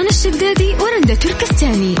مع سلطان الشدادي ورندا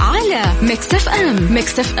تركستاني على ميكس اف ام.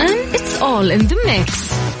 ميكس اف ام it's all in the mix.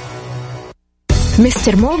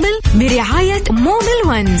 مستر موبل برعاية موبل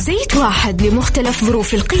 1، زيت واحد لمختلف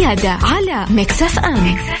ظروف القيادة على ميكس اف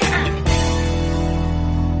ام.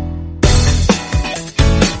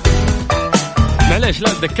 معليش، لا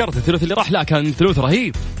تذكرت الثلث اللي راح، لا كان ثلث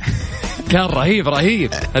رهيب. كان رهيب.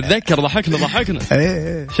 اتذكر ضحكنا.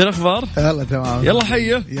 شو الاخبار؟ يلا تمام. يلا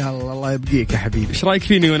حيه. يلا الله يبقيك يا حبيبي. ايش رايك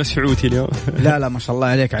فيني وانا سعودي اليوم؟ لا ما شاء الله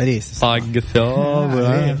عليك عريس. طاق الثوب.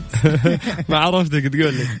 ما عرفتك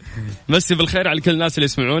تقول لي. مسي بالخير على كل الناس اللي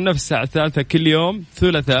يسمعونا في الساعه الثالثة كل يوم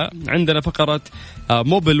ثلاثاء. عندنا فقره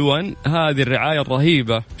موبل 1، هذه الرعايه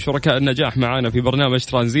الرهيبه، شركاء النجاح معانا في برنامج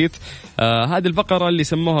ترانزيت. هذه الفقره اللي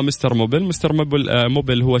سموها مستر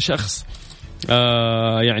موبل هو شخص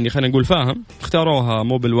يعني خلينا نقول فاهم، اختاروها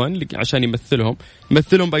موبل 1 عشان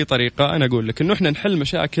يمثلهم بأي طريقة. أنا أقول لك إنه إحنا نحل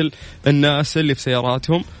مشاكل الناس اللي في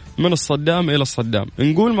سياراتهم من الصدام إلى الصدام.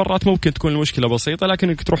 نقول مرات ممكن تكون المشكلة بسيطة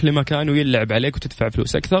لكنك تروح لمكان ويلعب عليك وتدفع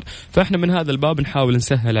فلوس أكثر. فإحنا من هذا الباب نحاول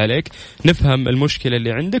نسهل عليك، نفهم المشكلة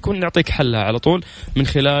اللي عندك ونعطيك حلها على طول من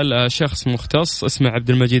خلال شخص مختص اسمه عبد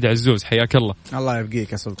المجيد عزوز. حياك الله. الله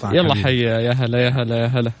يبقيك يا سلطان. يلا حيا. يا هلا يا هلا يا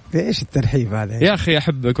هلا. ايش الترحيب هذا يا أخي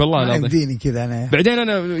أحبك والله العظيم. يبديني كذا أنا. بعدين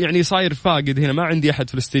أنا يعني صاير فاقد هنا، ما عندي أحد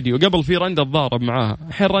في الاستديو. قبل في رندة تضارب معاها،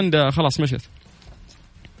 الحين رندة خلاص مشت.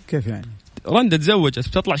 كيف يعني؟ رندة تزوجت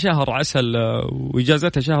بتطلع شهر عسل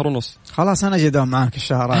وإجازتها شهر ونص. خلاص أنا جدام معاك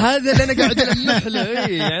الشهر هذا اللي أنا قاعد ألمح له.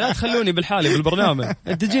 إيه يعني لا تخلوني بالحالي بالبرنامج.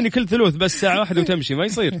 أنت تجيني كل ثلوث بس ساعة واحدة وتمشي، ما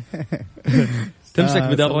يصير. تمسك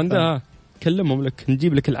بدل رندة. كلمهم لك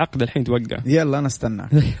نجيب لك العقد الحين توقع. يلا أنا استنى.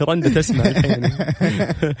 رندة تسمع الحين.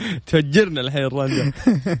 تفجرنا الحين رندة.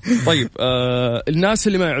 طيب الناس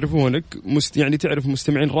اللي ما يعرفونك يعني تعرف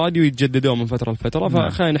مستمعين راديو يتجددون من فترة لفترة،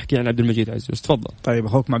 فخلينا نحكي عن عبد المجيد عزوز. تفضل. طيب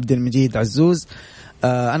أخوكم عبد المجيد عزوز.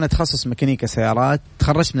 أنا تخصص ميكانيكا سيارات،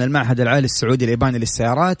 تخرجت من المعهد العالي السعودي الياباني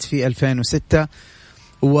للسيارات في 2006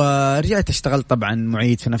 ورجعت اشتغلت طبعا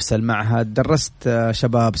معيد في نفس المعهد. درست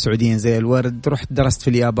شباب سعوديين زي الورد، رحت درست في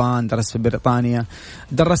اليابان، درست في بريطانيا،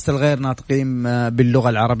 درست الغير ناطقين باللغة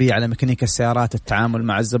العربية على ميكانيكا السيارات التعامل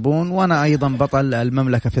مع الزبون. وأنا أيضا بطل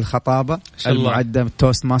المملكة في الخطابة المعدة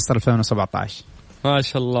توست ماستر 2017. ما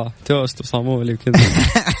شاء الله توست وصامولي وكذا.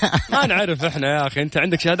 ما نعرف احنا يا اخي، انت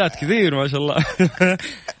عندك شهادات كثير ما شاء الله.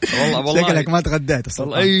 والله شكلك ما تغديت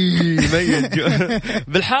والله. اي ميت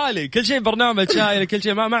بالحالي، كل شيء برنامج شايل كل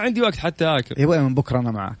شيء، ما عندي وقت حتى اكل. يبغى من بكره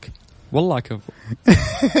انا معك والله كفو.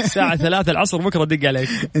 الساعة 3 العصر بكرة دق عليك.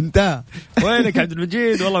 انت وينك عبد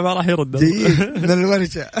المجيد؟ والله ما راح يرد. من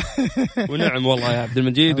الورشة. ونعم والله يا عبد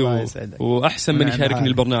المجيد وأحسن من يشاركني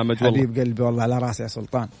البرنامج والله. حبيب قلبي والله على راسي يا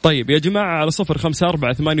سلطان. طيب يا جماعة على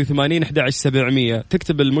 0548811700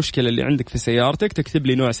 تكتب المشكلة اللي عندك في سيارتك، تكتب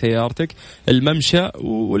لي نوع سيارتك، الممشى،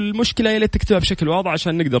 والمشكلة اللي تكتبها بشكل واضح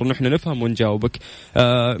عشان نقدر نحن نفهم ونجاوبك.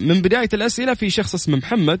 من بداية الأسئلة في شخص اسمه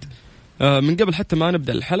محمد من قبل حتى ما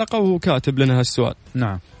نبدأ الحلقة وهو كاتب لنا هالسؤال.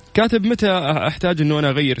 نعم. كاتب متى أحتاج أنه أنا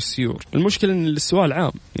أغير السيور؟ المشكلة أن السؤال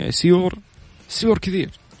عام، يعني سيور كثير.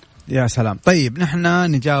 يا سلام. طيب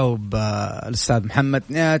نحن نجاوب الأستاذ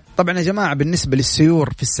محمد. طبعا يا جماعة بالنسبة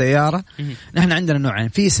للسيور في السيارة نحن عندنا نوعين.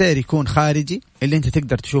 في سير يكون خارجي اللي أنت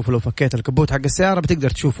تقدر تشوفه لو فكيت الكبوت حق السيارة بتقدر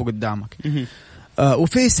تشوفه قدامك.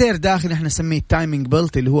 وفي سير داخلي احنا نسميه التايمينج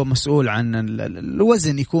بيلت اللي هو مسؤول عن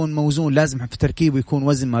الوزن، يكون موزون، لازم في تركيبه يكون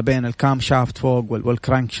وزن ما بين الكام شافت فوق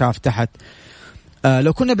والكرانك شافت تحت.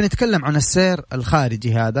 لو كنا بنتكلم عن السير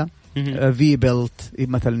الخارجي هذا في بيلت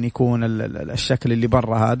مثلا يكون الشكل اللي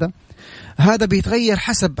برا هذا بيتغير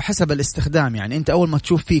حسب الاستخدام. يعني انت اول ما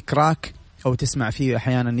تشوف فيه كراك او تسمع فيه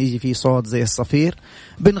احيانا يجي فيه صوت زي الصفير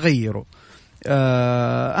بنغيره.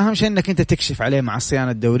 اهم شيء انك انت تكشف عليه مع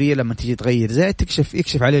الصيانه الدوريه لما تيجي تغير زيت،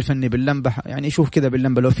 يكشف عليه الفني باللمبه، يعني يشوف كذا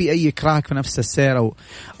باللمبه لو في اي كراك في نفس السير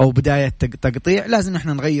او بدايه تقطيع لازم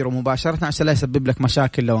احنا نغيره مباشره عشان لا يسبب لك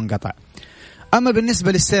مشاكل لو انقطع. اما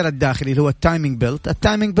بالنسبه للسير الداخلي اللي هو التايمينج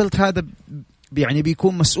بيلت هذا يعني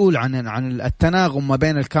بيكون مسؤول عن التناغم ما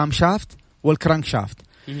بين الكام شافت والكرانك شافت،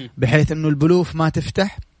 بحيث انه البلوف ما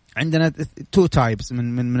تفتح. عندنا 2 تايبس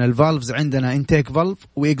من الفالفز، عندنا انتيك فالف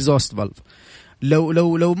واكزوست فالف.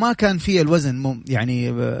 لو ما كان فيه الوزن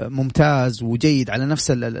يعني ممتاز وجيد على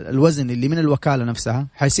نفس الوزن اللي من الوكالة نفسها،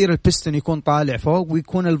 حيصير البستون يكون طالع فوق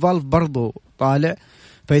ويكون الفالف برضو طالع،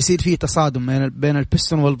 فيصير فيه تصادم بين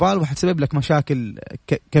البستون والفالف وحتسبب لك مشاكل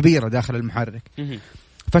كبيرة داخل المحرك.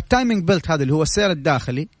 فالتايمينج بيلت هذا اللي هو السير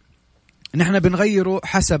الداخلي نحن بنغيره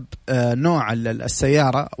حسب نوع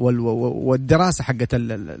السيارة والدراسة حقت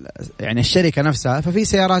يعني الشركة نفسها. ففي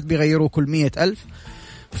سيارات بيغيروه كل 100,000،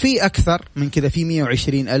 في أكثر من كذا، في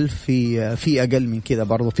 120,000، في أقل من كذا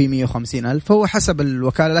برضو، في 150,000. هو حسب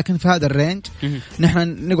الوكالة، لكن في هذا الرينج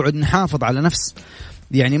نحن نقعد نحافظ على نفس،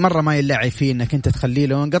 يعني مرة ما يلاعب فيه انك انت تخليه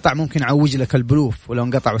لو انقطع ممكن يعوج لك البلوف ولو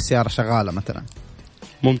انقطع والسيارة شغالة مثلا.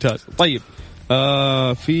 ممتاز. طيب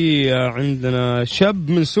في عندنا شاب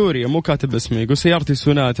من سوريا مو كاتب اسمه، يقول سيارتي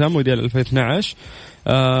سوناتا موديل 2012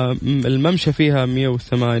 الممشى فيها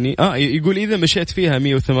 180. يقول إذا مشيت فيها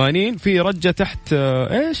 180 في رجة تحت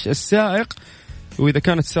إيش السائق، وإذا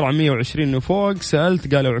كانت السرعة 120 وفوق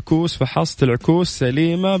سألت قالوا عكوس، فحصت العكوس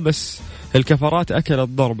سليمة بس الكفرات أكلت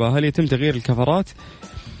ضربة، هل يتم تغيير الكفرات؟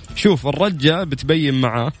 شوف الرجة بتبين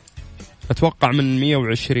معاه أتوقع من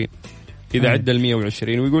 120 إذا عدى 120،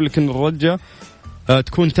 ويقول لك إن الرجة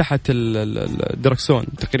تكون تحت الدركسون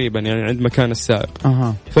تقريبا، يعني عند مكان السائق.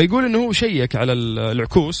 فيقول إنه هو شيك على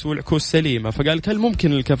العكوس والعكوس سليمة، فقال لك هل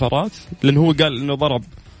ممكن الكفرات، لأنه هو قال إنه ضرب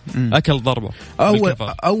أكل ضربة.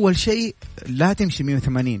 أول شيء لا تمشي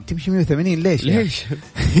 180. تمشي 180 ليش؟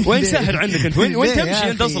 وين سهل عندك أنت؟ وين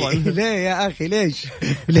تمشي أنت أصلا؟ ليه يا أخي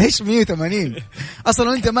ليش 180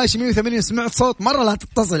 أصلا؟ أنت ماشي 180 سمعت صوت مرة لا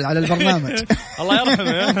تتصل على البرنامج. الله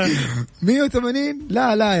يرحمه. 180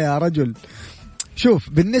 لا يا رجل. شوف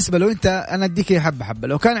بالنسبة لو أنت، أنا أديك حبة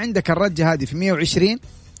لو كان عندك الرجة هذه في 120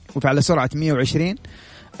 وفي على سرعة 120،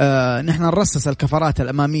 نحن نرصص الكفرات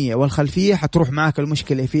الأمامية والخلفية، حتروح معاك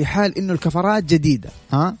المشكلة في حال إنه الكفرات جديدة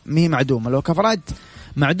مهي معدومة. لو كفرات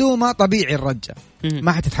معدومة طبيعي الرجة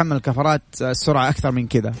ما حتتحمل الكفرات السرعة أكثر من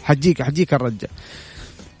كذا، حتجيك الرجة.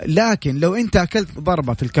 لكن لو أنت أكلت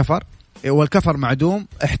ضربة في الكفر والكفر معدوم،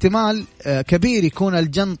 احتمال كبير يكون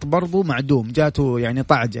الجنط برضو معدوم، جاته يعني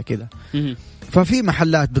طعجة كذا. ففي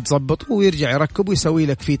محلات بتزبط ويرجع يركب ويسوي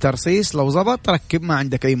لك فيه ترصيص، لو زبط ركب ما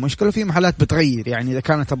عندك أي مشكلة. في محلات بتغير يعني إذا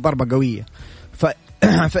كانت الضربة قوية.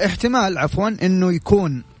 فاحتمال إنه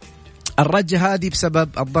يكون الرجة هذه بسبب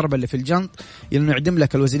الضربة اللي في الجنط، لأنه يعدم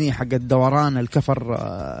لك الوزنية حق الدوران الكفر،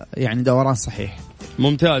 يعني دوران صحيح.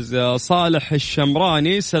 ممتاز. صالح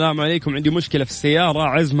الشمراني، السلام عليكم، عندي مشكلة في السيارة،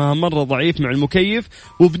 عزمها مرة ضعيف مع المكيف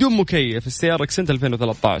وبدون مكيف، السيارة سنة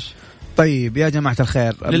 2013. طيب يا جماعة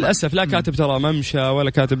الخير، للأسف لا كاتب ترى ممشى ولا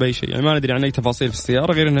كاتب أي شيء، يعني ما ندري عن أي تفاصيل في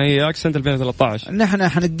السيارة غير أنها هي سنة 2013. نحن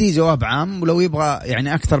حندي جواب عام، ولو يبغى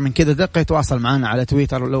يعني أكثر من كده دقة يتواصل معنا على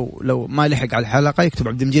تويتر، لو ما لحق على الحلقة يكتب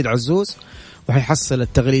عبد المجيد عزوز وحيحصل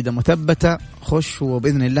التغريدة مثبتة، خش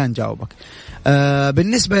وبإذن الله نجاوبك.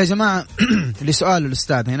 بالنسبة يا جماعة لسؤال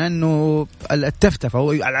الأستاذ هنا إنه التفتف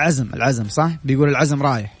أو العزم صح؟ بيقول العزم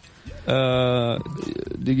رايح.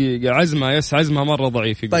 دقيقة، عزمها مرة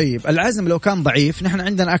ضعيف يقول. طيب العزم لو كان ضعيف نحن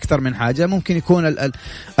عندنا أكثر من حاجة، ممكن يكون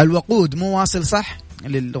الوقود مو واصل صح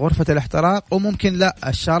لغرفة الاحتراق، وممكن لا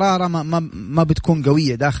الشرارة ما بتكون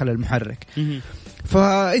قوية داخل المحرك.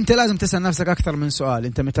 فأنت لازم تسأل نفسك أكثر من سؤال،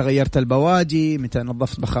 أنت متى غيرت البواجي، متى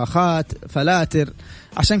نظفت بخاخات، فلاتر.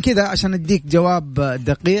 عشان كذا عشان نديك جواب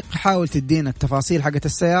دقيق حاول تدينا التفاصيل حقت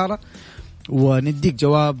السيارة ونديك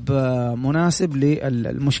جواب مناسب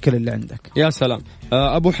للمشكلة اللي عندك. يا سلام.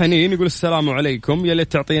 أبو حنين يقول السلام عليكم، يا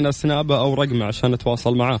ليت تعطينا سنابة أو رقم عشان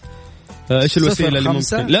نتواصل معاه. ايش الوسيله اللي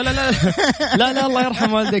ممكن؟ لا لا لا لا لا الله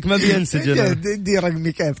يرحم والديك ما بينسجن. دي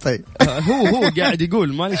رقمي كيف؟ طيب هو قاعد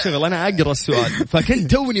يقول مالي شغل، انا اقرا السؤال،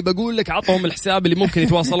 فكنت توني بقول لك عطهم الحساب اللي ممكن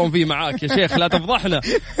يتواصلون فيه معاك يا شيخ لا تفضحنا.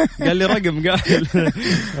 قال لي رقم قال.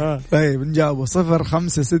 طيب نجاوبه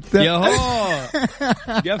 056 يا هو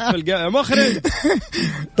قفل مخرج.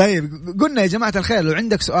 طيب قلنا يا جماعة الخير لو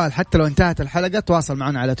عندك سؤال حتى لو انتهت الحلقة تواصل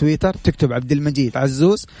معنا على تويتر، تكتب عبد المجيد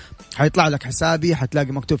عزوز حيطلع لك حسابي،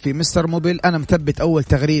 حتلاقي مكتوب فيه مستر موبيل، أنا مثبت أول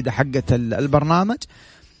تغريدة حقة البرنامج،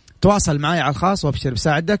 تواصل معي على الخاص وابشر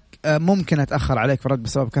بساعدك. ممكن أتأخر عليك في رد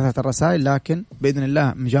بسبب كثرة الرسائل، لكن بإذن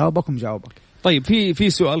الله مجاوبك. طيب في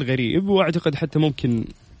سؤال غريب وأعتقد حتى ممكن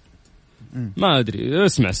ما أدري،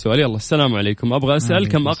 اسمع السؤال يلا. السلام عليكم، أبغى أسأل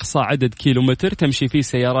كم أقصى عدد كيلومتر تمشي فيه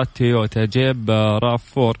سيارات تويوتا جيب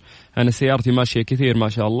راف 4؟ أنا سيارتي ماشية كثير ما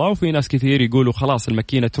شاء الله، وفي ناس كثير يقولوا خلاص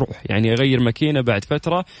الماكينة تروح، يعني أغير ماكينة بعد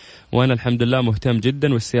فترة، وأنا الحمد لله مهتم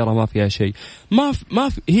جدا والسيارة ما فيها شيء. ما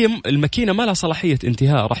في هي الماكينة ما لها صلاحية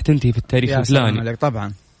انتهاء، راح تنتهي في التاريخ الفلاني.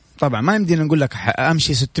 طبعا ما يمدينا نقول لك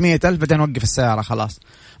أمشي 600,000 بعدين أوقف السيارة خلاص.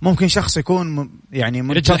 ممكن شخص يكون يعني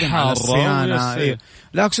منتظم على الصيانة،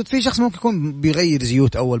 لا أقصد في شخص ممكن يكون بيغير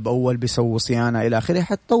زيوت أول بأول، بيسوي صيانة إلى آخره،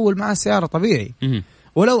 حتطول مع السيارة طبيعي.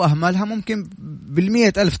 ولو أهملها ممكن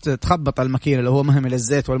ب100,000 تخبط الماكينة اللي هو مهمل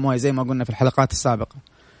الزيت والمويه زي ما قلنا في الحلقات السابقة.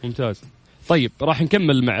 ممتاز. طيب راح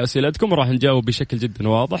نكمل مع أسئلتكم وراح نجاوب بشكل جدا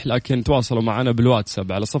واضح، لكن تواصلوا معنا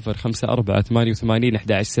بالواتساب على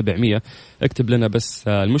 0548811700. اكتب لنا بس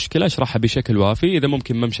المشكلة، اشرحها بشكل وافي، إذا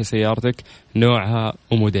ممكن ممشى سيارتك، نوعها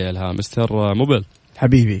وموديلها. مستر موبيل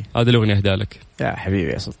حبيبي، هذه الأغنية أهدالك يا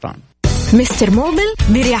حبيبي يا سلطان. مستر موبيل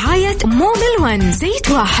برعاية موبيل 1،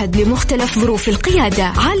 زيت واحد لمختلف ظروف القيادة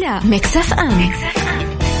على ميكس اف ام.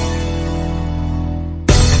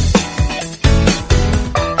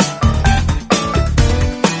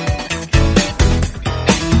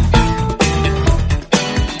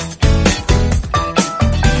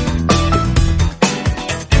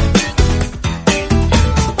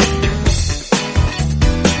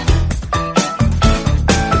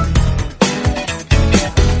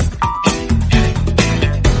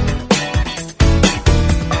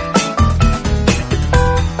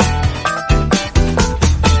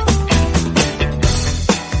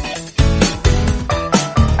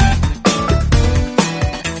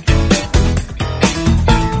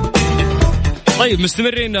 طيب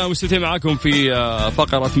مستمرين معاكم في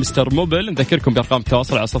فقرة مستر موبيل. نذكركم بأرقام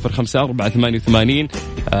التواصل على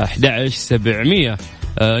 0548811700.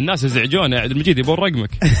 الناس يزعجون يا عبد المجيد يبون رقمك.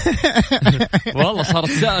 والله صارت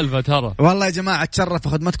سالفه ترى. والله يا جماعه اتشرف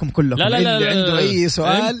خدمتكم كلكم. لا اللي عنده اي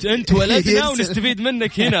سؤال انت ولدنا ونستفيد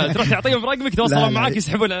منك هنا. تروح تعطيهم رقمك توصلوا معاك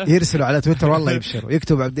يسحبونه. يرسلوا على تويتر والله يبشروا.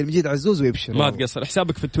 يكتب عبد المجيد عزوز ويبشر. ما تقصر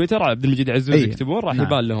حسابك في التويتر عبد المجيد عزوز يكتبون راح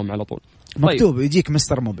يبان لهم على طول. مكتوب يجيك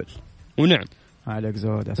مستر موبل. ونعم عليك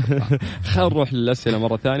زود. خل نروح للأسئلة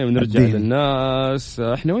مرة ثانية ونرجع للناس.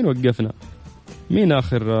 احنا وين وقفنا؟ مين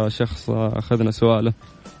آخر شخص أخذنا سؤاله؟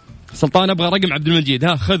 سلطان أبغى رقم عبد المجيد.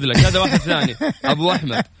 ها خذ لك هذا واحد ثاني. أبو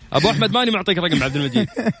أحمد ماني معطيك رقم عبد المجيد.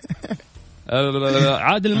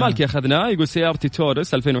 عادل المالكي أخذناه يقول سيارتي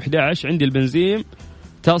تورس 2011 عندي البنزين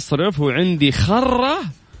تصرف وعندي خرة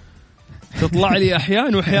تطلع لي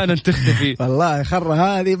أحيان وأحيانا تختفي. والله خرة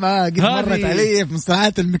هذه ما قد مرت علي في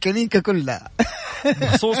مصطلحات الميكانيكا كلها.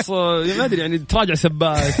 بخصوص ما أدري يعني تراجع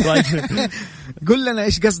سباك قل لنا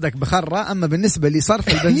إيش قصدك بخرة. أما بالنسبة لصرف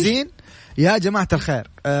البنزين يا جماعة الخير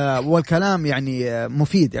والكلام يعني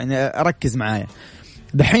مفيد يعني ركز معايا.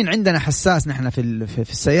 دحين عندنا حساس نحن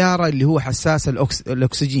في السيارة اللي هو حساس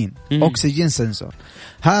الأكسجين أكسجين سنسور.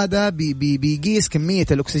 هذا بيقيس كمية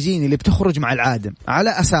الأكسجين اللي بتخرج مع العادم. على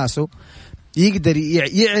أساسه يقدر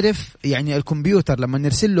يعرف يعني الكمبيوتر لما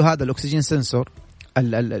نرسل له هذا الأكسجين سنسور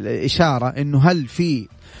الإشارة إنه هل في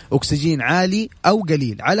أكسجين عالي أو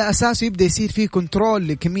قليل. على أساسه يبدأ يصير فيه كنترول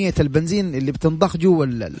لكمية البنزين اللي بتنضخ جوا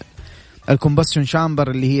الكومبشن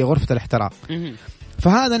شامبر اللي هي غرفة الاحتراق.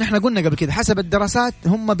 فهذا نحن قلنا قبل كده حسب الدراسات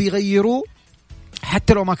هم بيغيروا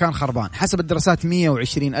حتى لو ما كان خربان. حسب الدراسات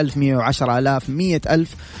 120,000 110,000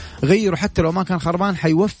 100,000 غيروا حتى لو ما كان خربان.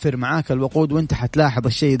 حيوفر معاك الوقود وانت حتلاحظ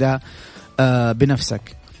الشيء ده بنفسك.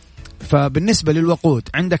 فبالنسبة للوقود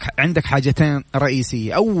عندك حاجتين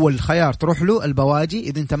رئيسية. أول خيار تروح له البواجي.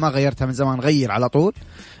 إذا أنت ما غيرتها من زمان غير على طول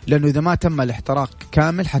لأنه إذا ما تم الاحتراق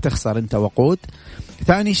كامل حتخسر أنت وقود.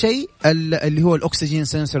 ثاني شيء اللي هو الأكسجين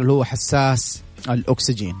سنسور اللي هو حساس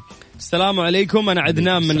الأكسجين. السلام عليكم أنا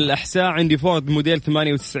عدنان من الأحساء عندي فورد موديل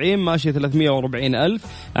 98 ماشي 340,000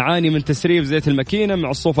 أعاني من تسريب زيت الماكينة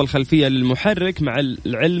مع الصوفة الخلفية للمحرك مع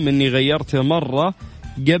العلم أني غيرته مرة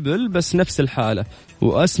قبل بس نفس الحالة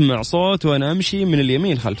وأسمع صوت وأنا أمشي من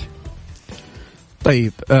اليمين خلف.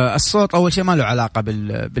 طيب الصوت أول شيء ما له علاقة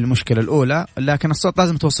بالمشكلة الأولى لكن الصوت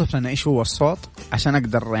لازم توصف لنا إيش هو الصوت عشان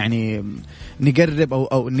أقدر يعني نقرب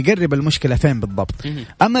أو نقرب المشكلة فين بالضبط.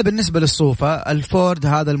 أما بالنسبة للصوفة الفورد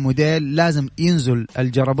هذا الموديل لازم ينزل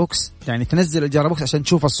الجرابوكس يعني تنزل الجرابوكس عشان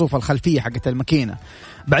تشوف الصوفة الخلفية حقت الماكينة.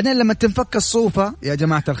 بعدين لما تنفك الصوفة يا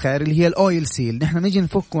جماعة الخير اللي هي الأويل سيل نحن نيجي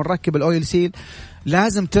نفك ونركب الأويل سيل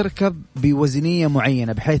لازم تركب بوزنية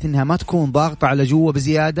معينة بحيث إنها ما تكون ضاغطة على جوا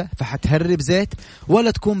بزيادة فحتهرب زيت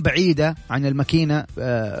ولا تكون بعيدة عن الماكينة.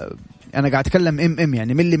 أنا قاعد أتكلم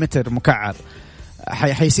يعني مليمتر مكعب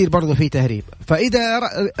حيصير برضو فيه تهريب. فإذا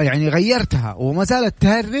يعني غيرتها وما زالت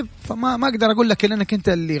تهرب فما أقدر أقول لك إنك أنت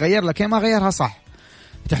اللي غير لك ما غيرها صح.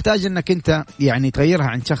 تحتاج إنك أنت يعني تغيرها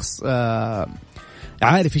عن شخص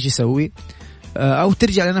عارف إيش يسوي أو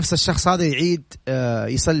ترجع لنفس الشخص هذا يعيد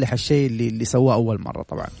يصلح الشيء اللي سواه أول مرة.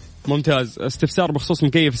 طبعا ممتاز. استفسار بخصوص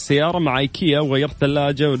مكيف السيارة مع ايكيا وغيرت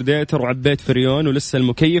ثلاجة ورديتر وعبيت فريون ولسه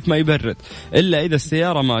المكيف ما يبرد إلا إذا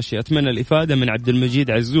السيارة ماشية. أتمنى الإفادة من عبد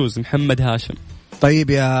المجيد عزوز. محمد هاشم. طيب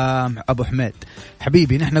يا أبو حميد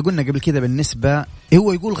حبيبي نحن قلنا قبل كده بالنسبة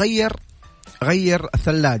هو يقول غير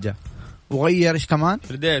الثلاجة وغير إيش كمان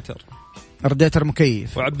رديتر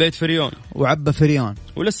مكيف وعبيت فريون وعبى فريون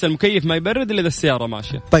ولسه المكيف ما يبرد إلا إذا السيارة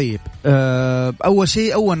ماشية. طيب أول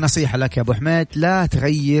شيء أول نصيحة لك يا أبو حميد لا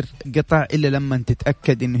تغير قطع إلا لما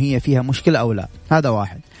تتأكد إنه هي فيها مشكلة أو لا. هذا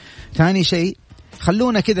واحد. ثاني شيء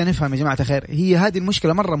خلونا كده نفهم يا جماعة الخير هي هذه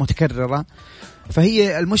المشكلة مرة متكررة.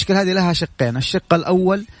 فهي المشكلة هذه لها شقين. الشق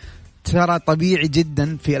الأول ترى طبيعي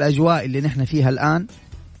جدا في الأجواء اللي نحن فيها الآن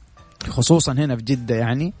خصوصا هنا في جدة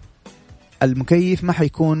يعني المكيف ما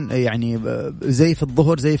حيكون يعني زي في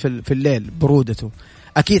الظهر زي في الليل برودته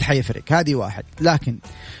أكيد حيفرق. هذه واحد. لكن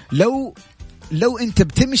لو أنت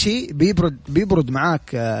بتمشي بيبرد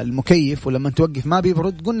معاك المكيف ولما توقف ما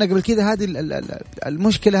بيبرد قلنا قبل كده هذه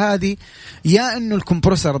المشكلة هذه يا إنه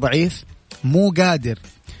الكمبرسور ضعيف مو قادر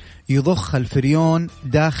يضخ الفريون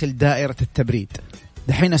داخل دائرة التبريد.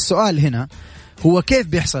 دحين السؤال هنا هو كيف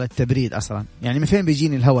بيحصل التبريد أصلا يعني من فين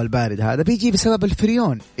بيجيني الهواء البارد هذا بيجي بسبب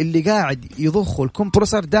الفريون اللي قاعد يضخه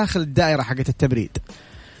الكمبرسور داخل الدائرة حقت التبريد.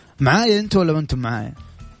 معايا أنت ولا أنتم معايا؟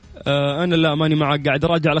 أنا لا ماني معك قاعد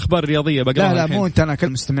أراجع الأخبار الرياضية بقراها. لا مو أنت أنا كل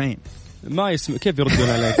المستمعين ما يسمع كيف يردون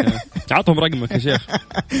عليك. عطهم رقمك يا شيخ.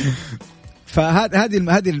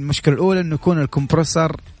 فهذه المشكلة الأولى إنه يكون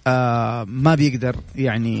الكمبرسور ما بيقدر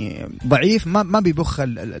يعني ضعيف ما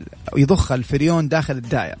يضخ الفريون داخل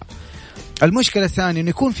الدائرة. المشكلة الثانية إنه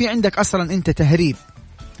يكون في عندك أصلا أنت تهريب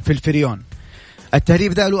في الفريون.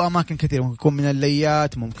 التهريب ده له اماكن كثيره، ممكن يكون من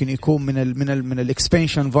الليات، ممكن يكون من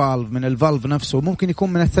الاكسبانشن فالف، من الفالف نفسه، ممكن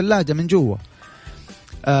يكون من الثلاجه من جوا.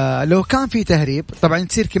 لو كان في تهريب طبعا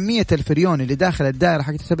تصير كميه الفريون اللي داخل الدائره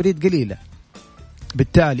حق التبريد قليله،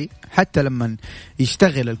 بالتالي حتى لما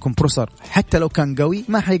يشتغل الكمبروسر حتى لو كان قوي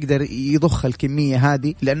ما حيقدر يضخ الكميه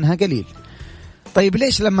هذه لانها قليل. طيب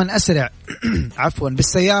ليش لما أسرع عفوا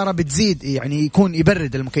بالسيارة بتزيد يعني يكون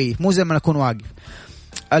يبرد المكيف مو زي ما أكون واقف؟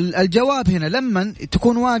 الجواب هنا لما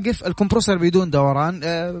تكون واقف الكمبروسر بدون دوران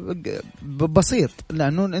بسيط،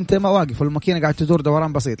 لأنه أنت ما واقف والماكينة قاعدة تدور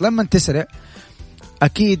دوران بسيط. لما تسرع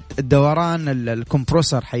أكيد الدوران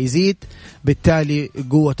الكمبروسر حيزيد، بالتالي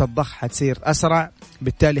قوة الضخ حتصير أسرع،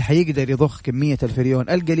 بالتالي حيقدر يضخ كمية الفريون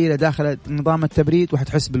القليلة داخل نظام التبريد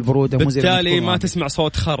وحتحس بالبرودة. بالتالي ما تسمع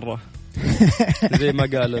صوت خرة زي ما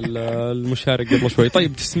قال المشارك قبل شوي.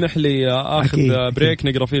 طيب تسمح لي اخذ بريك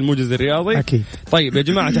نقرا فيه الموجز الرياضي؟ أكيد. طيب يا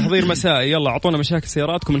جماعه تحضير مسائي، يلا اعطونا مشاكل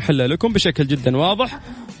سياراتكم نحلها لكم بشكل جدا واضح.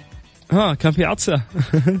 كان في عطسه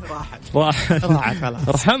راحت خلاص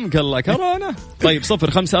رحمك الله كورونا. طيب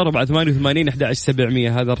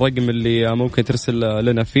 0548811700 هذا الرقم اللي ممكن ترسل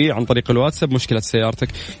لنا فيه عن طريق الواتساب مشكله سيارتك.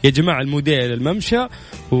 يا جماعه الموديل الممشى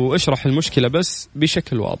واشرح المشكله بس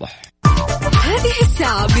بشكل واضح. هذه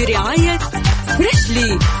الساعة برعاية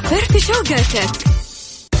فريشلي فرف شوقاتك.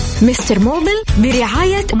 مستر موبل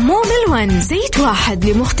برعاية موبل ون، زيت واحد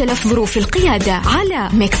لمختلف ظروف القيادة على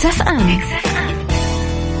ميكس اف ام.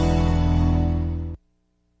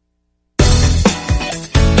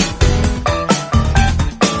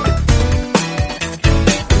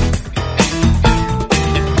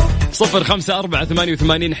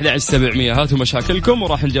 0548811700 هاتوا مشاكلكم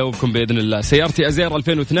وراح نجاوبكم بإذن الله. سيارتي أزير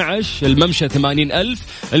 2012 الممشى 80,000،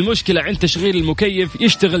 المشكلة عند تشغيل المكيف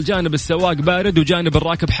يشتغل جانب السواق بارد وجانب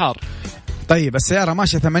الراكب حار. طيب السيارة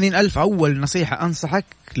ماشية 80,000، أول نصيحة أنصحك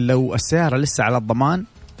لو السيارة لسه على الضمان،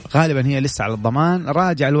 غالبا هي لسه على الضمان،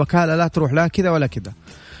 راجع الوكالة لا تروح لا كذا ولا كذا،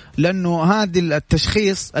 لأنه هذه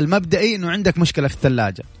التشخيص المبدئي أنه عندك مشكلة في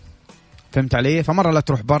الثلاجة، فهمت علي؟ فمرة لا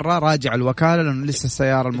تروح برا، راجع الوكالة لأنه لسه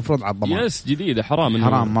السيارة المفروض على الضمان. يس جديدة حرام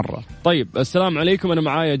حرام مرة. طيب السلام عليكم، أنا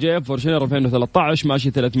معايا جيب فورشنر 2013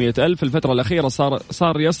 ماشي 300,000، الفترة الأخيرة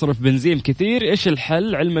صار يصرف بنزين كثير، إيش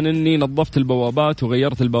الحل علما أني نظفت البوابات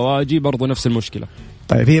وغيرت البواجي برضو نفس المشكلة؟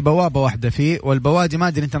 طيب هي بوابة واحدة فيه، والبواجي ما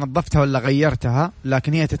أدري أنت نظفتها ولا غيرتها،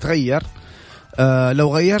 لكن هي تتغير.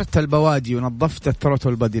 لو غيرت البواجي ونظفت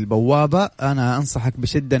الثروتل بدي البوابة، أنا أنصحك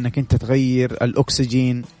بشدة أنك أنت تغير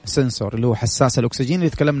الأكسجين سنسور اللي هو حساس الأكسجين اللي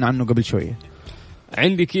تكلمنا عنه قبل شوية.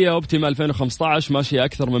 عندي كيا أوبتيما 2015 ماشية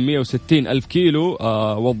أكثر من 160,000 كيلو،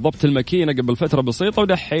 وضبط الماكينة قبل فترة بسيطة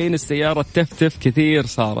ودحين السيارة تفتف كثير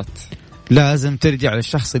صارت. لازم ترجع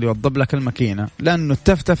للشخص اللي يوضب لك الماكينة، لأنه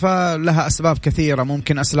التفتفة لها أسباب كثيرة،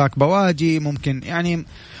 ممكن أسلاك بواجي، ممكن يعني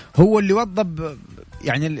هو اللي يوضب.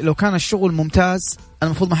 يعني لو كان الشغل ممتاز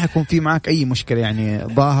المفروض ما حيكون في معك أي مشكلة يعني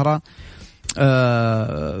ظاهرة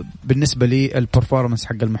بالنسبة لي البرفورمانس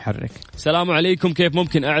حق المحرك. السلام عليكم، كيف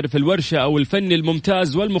ممكن أعرف الورشة أو الفني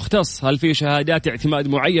الممتاز والمختص؟ هل في شهادات اعتماد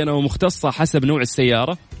معينة ومختصة حسب نوع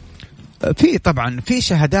السيارة؟ في طبعا في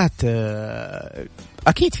شهادات،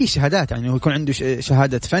 أكيد في شهادات، يعني يكون عنده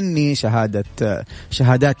شهادة فني،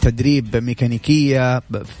 شهادات تدريب ميكانيكية،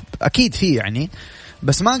 أكيد في يعني،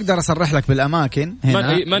 بس ما أقدر أصرح لك بالأماكن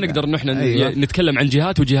هنا. ما نقدر نحن نتكلم عن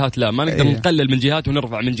جهات وجهات، لا ما نقدر نقلل من جهات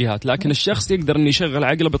ونرفع من جهات، لكن الشخص يقدر أن يشغل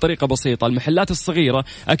عقله بطريقة بسيطة. المحلات الصغيرة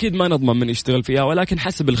أكيد ما نضمن من يشتغل فيها، ولكن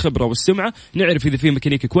حسب الخبرة والسمعة نعرف إذا في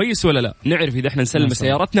ميكانيكي كويس ولا لا، نعرف إذا إحنا نسلم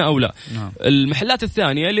سيارتنا أو لا. المحلات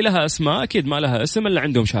الثانية اللي لها أسماء أكيد ما لها اسم، اللي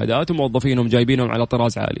عندهم شهادات وموظفينهم جايبينهم على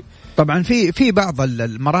طراز عالي. طبعا في بعض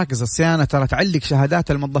المراكز الصيانة ترى تعلق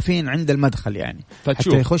شهادات الموظفين عند المدخل، يعني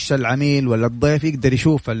حتى يخش العميل ولا الضيف يقدر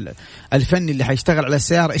يشوف الفني اللي حيشتغل على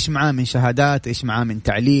السيارة إيش معاه من شهادات، إيش معاه من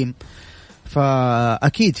تعليم.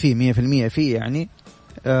 فأكيد في 100% في يعني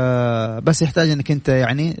بس يحتاج أنك أنت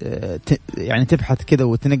يعني تبحث كذا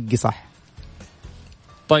وتنقي صح.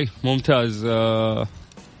 طيب ممتاز.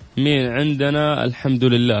 مين عندنا؟ الحمد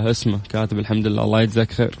لله اسمه كاتب الحمد لله، الله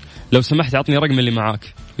يجزاك خير. لو سمحت عطني رقم اللي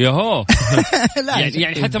معاك. ياهو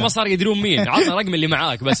يعني حتى ما صار يدرون مين، عطنا رقم اللي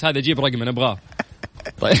معاك بس، هذا جيب رقم نبغاه.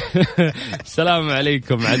 طيب السلام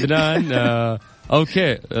عليكم عدنان.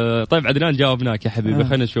 اوكي طيب عدنان جاوبناك يا حبيبي،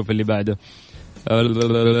 خلينا نشوف اللي بعده.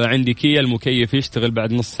 عندي كيا المكيف يشتغل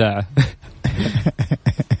بعد نص ساعة.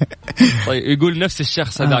 طيب يقول نفس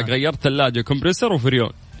الشخص هذاك غيرت ثلاجة كمبريسر وفريون،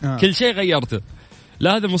 كل شيء غيرته.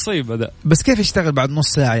 لا هذا مصيبة ذا. بس كيف يشتغل بعد نص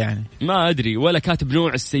ساعة يعني؟ ما أدري، ولا كاتب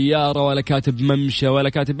نوع السيارة ولا كاتب ممشى ولا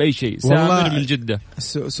كاتب أي شيء. سامر من جدة.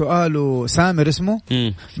 سؤاله سامر اسمه؟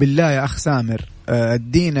 بالله يا أخ سامر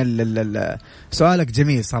ادينا سؤالك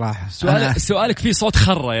جميل صراحة. سؤالك فيه صوت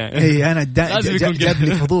خرة يعني. اي انا جاب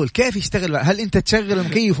لي فضول كيف يشتغل. هل انت تشغل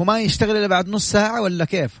المكيف وما يشتغل الا بعد نص ساعة ولا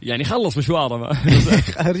كيف؟ يعني خلص مشواره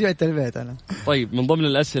رجعت البيت انا. طيب من ضمن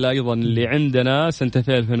الأسئلة أيضا اللي عندنا سنة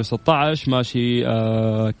 2016 ماشي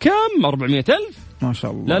كم 400,000 ما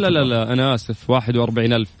شاء الله. لا أنا آسف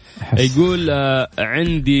 41,000. يقول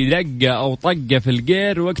عندي دقة أو طقة في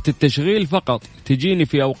الجير وقت التشغيل فقط تجيني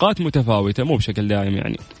في أوقات متفاوتة مو بشكل دائم.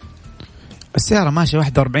 يعني السيارة ماشية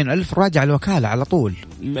 41,000 راجع الوكالة على طول.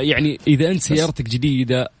 يعني إذا أنت سيارتك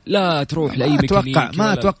جديدة لا تروح لأي ميكانيك.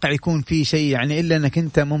 ما أتوقع يكون في شيء يعني إلا أنك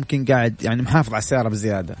أنت ممكن قاعد يعني محافظ على السيارة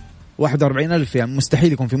بزيادة. 41,000 يعني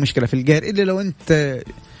مستحيل يكون في مشكلة في الجير إلا لو أنت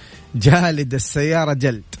جالد السيارة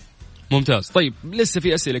جلد. ممتاز. طيب لسه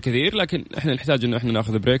في أسئلة كثير لكن احنا نحتاج انه احنا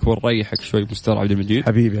ناخذ بريك ونريحك شوي مستر عبد المجيد.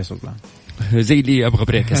 حبيبي يا سلطان. زي اللي ابغى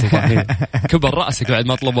بريك يا سلطان. كبر رأسك بعد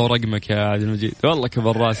ما طلبوا رقمك يا عبد المجيد والله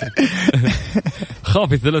كبر رأسك.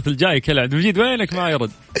 خافي الثلاث الجاي كلا عبد المجيد وينك ما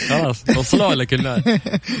يرد. خلاص وصلوا لك الناس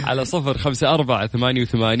على 0548811700.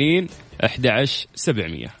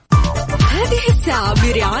 هذه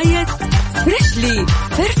الساعة برعاية فريشلي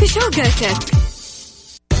فرف شوقاتك.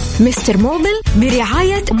 مستر موبل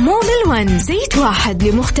برعاية موبل 1 زيت واحد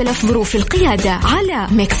لمختلف ظروف القيادة على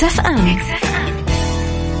ميكس اف ام.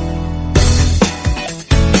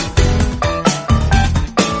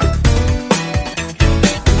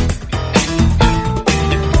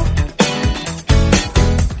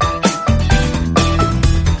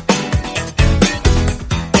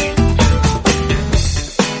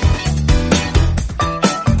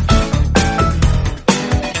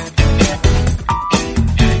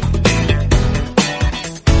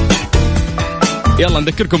 يلا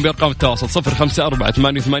نذكركم بأرقام التواصل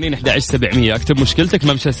 0548811700. اكتب مشكلتك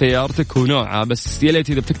ممشى سيارتك ونوعها بس يا ليت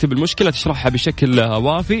إذا بتكتب المشكلة تشرحها بشكل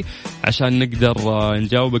وافي عشان نقدر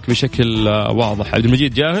نجاوبك بشكل واضح. عبد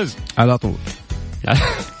المجيد جاهز؟ على طول.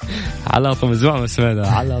 على طول مزوع ما سمعنا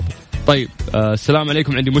على طول. طيب السلام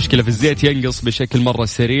عليكم عندي مشكلة في الزيت ينقص بشكل مرة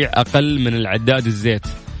سريع أقل من العداد الزيت.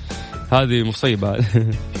 هذه مصيبة.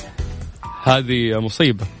 هذه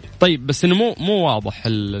مصيبة. طيب بس إنه مو واضح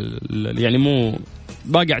يعني مو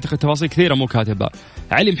باقي أعتقد تفاصيل كثيرة مو كاتبها.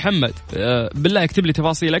 علي محمد بالله اكتب لي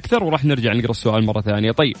تفاصيل أكثر وراح نرجع نقرأ السؤال مرة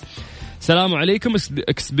ثانية. طيب السلام عليكم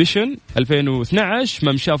اكسبيشن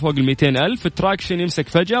 2012 ممشاه فوق 200,000 التراكشن يمسك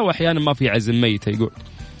فجأة وأحيانا ما في عزم ميت. يقول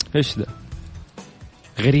إيش ذا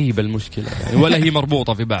غريبة المشكلة يعني ولا هي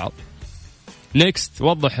مربوطة في بعض. نيكست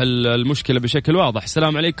وضح المشكلة بشكل واضح.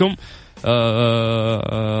 السلام عليكم.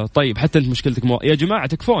 طيب حتى أنت مشكلتك يا جماعة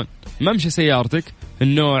تكفون ممشى سيارتك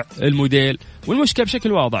النوع الموديل والمشكلة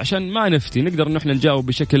بشكل واضح عشان ما نفتي نقدر إنه إحنا نجاوب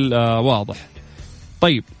بشكل واضح.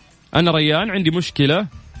 طيب أنا ريان عندي مشكلة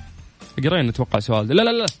قرينا نتوقع سؤال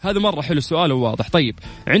لا هذا مرة حلو السؤال وواضح. طيب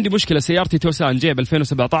عندي مشكلة سيارتي توسان جيب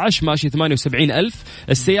 2017 ماشي 78,000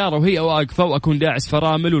 السيارة وهي واقفة وأكون داعس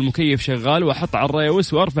فرامل والمكيف شغال وأحط على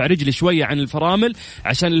الريوس وأرفع رجلي شوية عن الفرامل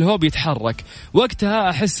عشان الهوب يتحرك وقتها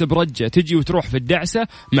أحس برجة تجي وتروح في الدعسة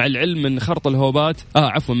مع العلم من خرط الهوبات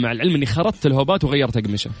مع العلم أني خرطت الهوبات وغيرت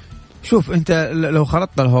أقمشة. شوف انت لو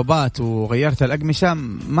خرطت الهوبات وغيرت الأقمشة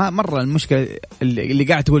ما مرة المشكلة اللي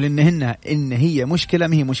قاعد تقول ان هي مشكلة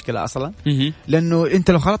ما هي مشكلة اصلا. لانه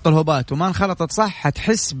انت لو خرطت الهوبات وما انخرطت صح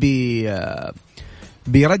حتحس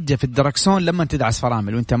برجة في الدركسون لما تدعس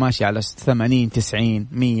فرامل وانت ماشي على 80 90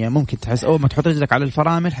 100 ممكن تحس اول ما تحط رجلك على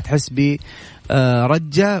الفرامل حتحس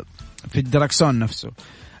برجة في الدركسون نفسه.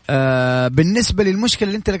 بالنسبة للمشكلة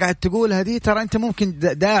اللي انت قاعد تقولها دي ترى انت ممكن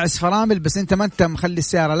داعس فرامل بس انت ما انت مخلي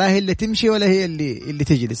السيارة لا هي اللي تمشي ولا هي اللي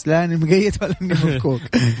تجلس لا اني مقيت ولا اني مفكوك.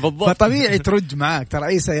 فطبيعي ترج معاك ترى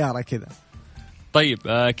اي سيارة كذا. طيب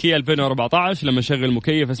كيا 2014 لما شغل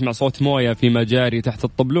مكيف اسمع صوت موية في مجاري تحت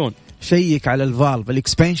الطبلون. شيك على الفالف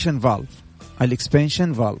الاكسبانشن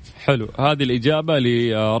فالف. حلو هذه الإجابة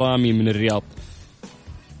لرامي من الرياض.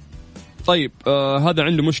 طيب هذا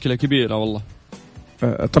عنده مشكلة كبيرة والله.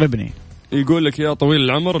 طربني. يقول لك يا طويل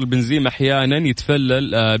العمر البنزين أحيانا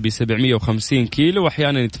يتفلل ب750 كيلو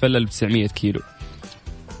وأحيانا يتفلل ب900 كيلو.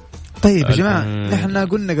 طيب يا جماعة نحن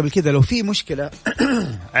قلنا قبل كده لو في مشكلة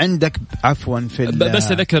عندك عفوا في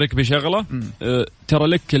بس أذكرك بشغلة ترى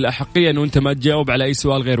لك الأحقية أنه أنت ما تجاوب على أي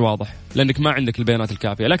سؤال غير واضح لأنك ما عندك البيانات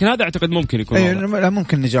الكافية لكن هذا أعتقد ممكن يكون لا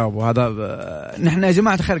ممكن نجاوبه هذا. نحن يا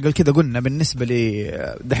جماعة خير قبل كده قلنا بالنسبة لي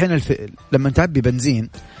دحين لما تعبي بنزين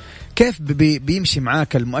كيف بيمشي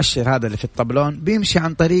معاك المؤشر هذا اللي في الطبلون بيمشي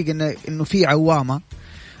عن طريق إنه في عوامة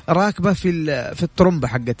راكبة في الطرمبة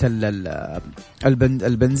حقة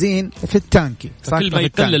البنزين في التانكي. كل ما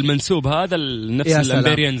يقل المنسوب هذا نفس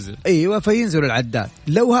الأمبير ينزل. أيوة فينزل العداد.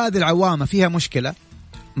 لو هذه العوامة فيها مشكلة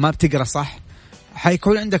ما بتقرأ صح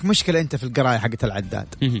حيكون عندك مشكلة أنت في القراية حقت العداد.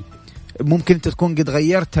 ممكن أنت تكون قد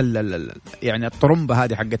غيرت يعني الطرمبة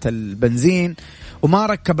هذه حقت البنزين وما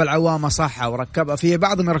ركب العوامة صح، أو ركبها، في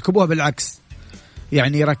بعضهم يركبوها بالعكس،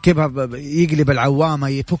 يعني يركبها يقلب العوامة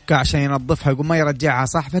يفكها عشان ينظفها، يقوم ما يرجعها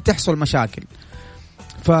صح، فتحصل مشاكل.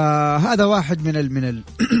 فهذا واحد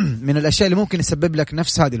من الأشياء اللي ممكن يسبب لك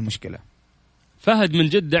نفس هذه المشكلة. فهد من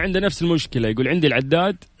جدة عنده نفس المشكلة، يقول عندي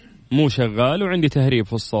العداد مو شغال وعندي تهريب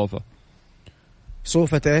في الصوفة.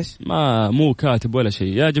 صوفة ايش؟ مو كاتب ولا شيء.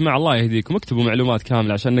 يا جماعة الله يهديكم، اكتبوا معلومات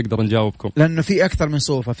كاملة عشان نقدر نجاوبكم، لأنه في أكثر من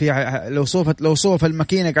صوفة. في لو صوفة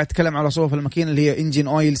الماكينة، قاعد أتكلم على صوفة الماكينة اللي هي انجين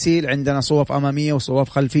اويل سيل، عندنا صوف أمامية وصوف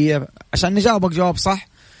خلفية. عشان نجاوبك جواب صح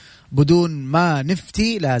بدون ما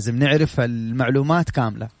نفتي لازم نعرف المعلومات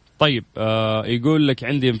كاملة. طيب يقول لك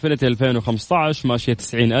عندي انفينيتي 2015 ماشية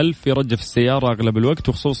 90,000، يرجف السيارة أغلب الوقت،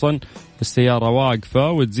 وخصوصا السيارة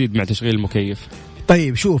واقفة وتزيد مع تشغيل المكيف.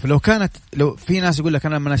 طيب شوف، لو في ناس يقول لك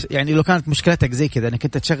أنا يعني لو كانت مشكلتك زي كذا أنك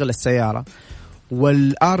أنت تشغل السيارة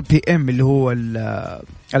والار بي ام اللي هو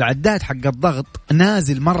العداد حق الضغط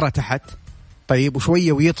نازل مرة تحت، طيب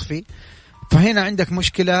وشوية ويطفي، فهنا عندك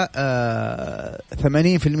مشكلة 80%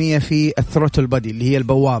 في الثروتل بادي اللي هي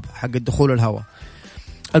البوابة حق الدخول الهواء.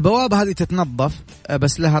 البوابة هذه تتنظف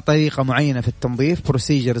بس لها طريقة معينة في التنظيف،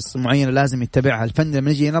 بروسيجرز معينة لازم يتبعها الفني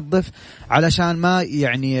لما يجي ينظف، علشان ما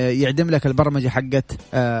يعني يعدم لك البرمجة حقت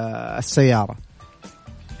السيارة.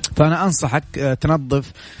 فأنا أنصحك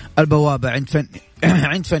تنظف البوابة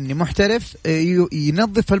عند فني محترف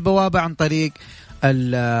ينظف البوابة عن طريق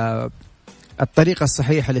الطريقة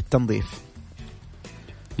الصحيحة للتنظيف.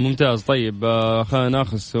 ممتاز. طيب خلينا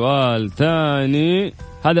ناخذ سؤال ثاني.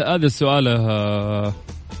 هذا السؤال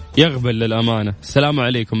يغبل للأمانة. السلام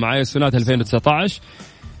عليكم، معايا سونات 2019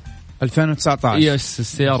 يس،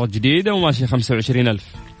 السيارة جديدة وماشية 25,000.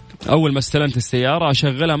 أول ما استلمت السيارة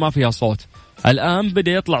أشغلها ما فيها صوت، الآن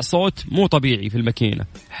بدأ يطلع صوت مو طبيعي في الماكينة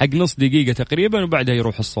حق نص دقيقة تقريبا وبعدها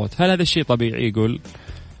يروح الصوت. هل هذا الشيء طبيعي؟ يقول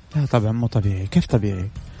لا طبعا مو طبيعي. كيف طبيعي؟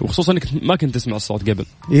 وخصوصا انك ما كنت تسمع الصوت قبل.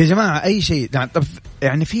 يا جماعة اي شيء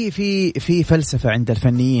يعني في فلسفة عند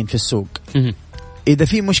الفنيين في السوق. اذا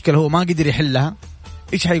في مشكلة هو ما قدر يحلها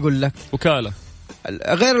ايش حيقول لك؟ وكالة.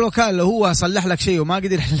 غير الوكالة، لو هو صلح لك شيء وما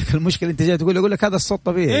قدر يحل لك المشكلة انت جاي يقول لك هذا الصوت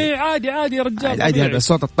طبيعي. ايه عادي يا رجال، عادي هذا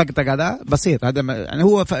الصوت الطقطق هذا بسيط، هذا يعني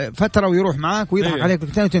هو فترة ويروح معاك ويضحك عليك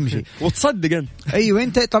ثاني وتمشي وتصدق انت. ايوه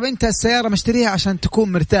انت طب انت السيارة مشتريها عشان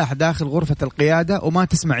تكون مرتاح داخل غرفة القيادة وما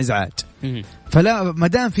تسمع ازعاج. فلا ما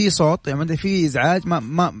دام في صوت يعني في ازعاج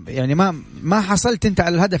ما حصلت انت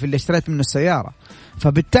على الهدف اللي اشتريت منه السيارة.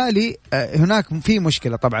 فبالتالي هناك في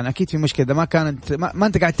مشكلة، طبعا أكيد في مشكلة. إذا ما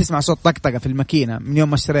أنت قاعد تسمع صوت طقطقة في الماكينة من يوم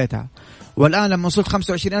ما اشتريتها، والآن لما وصلت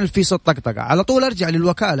 25,000 في صوت طقطقة، على طول أرجع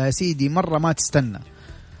للوكالة يا سيدي، مرة ما تستنى.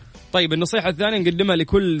 طيب النصيحة الثانية نقدمها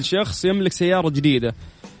لكل شخص يملك سيارة جديدة،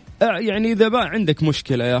 يعني إذا بقى عندك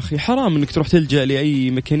مشكلة يا أخي حرام إنك تروح تلجأ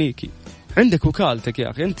لأي ميكانيكي، عندك وكالتك يا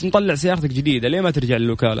أخي، أنت مطلع سيارتك جديدة ليه ما ترجع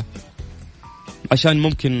للوكالة؟ عشان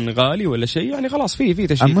ممكن غالي ولا شيء، يعني خلاص في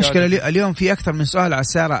تشريكات. المشكلة اليوم في أكثر من سؤال على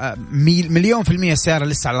السيارة، 1,000,000% السيارة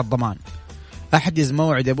لسه على الضمان. أحجز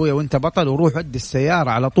موعد يا أبويا وأنت بطل وروح ودي السيارة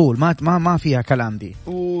على طول، ما فيها كلام دي،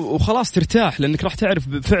 وخلاص ترتاح لأنك راح تعرف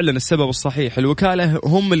فعلا السبب الصحيح. الوكالة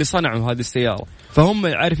هم اللي صنعوا هذه السيارة فهم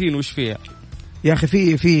عارفين وش فيها. يا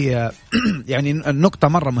أخي في يعني النقطة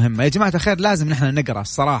مرة مهمة يا جماعة الخير، لازم نحن نقرأ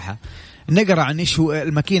الصراحة، نقرأ عن إيش هو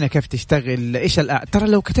الماكينة كيف تشتغل، إيش ترى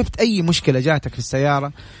لو كتبت أي مشكلة جاتك في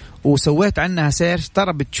السيارة وسويت عنها سيرش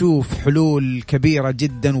ترى بتشوف حلول كبيرة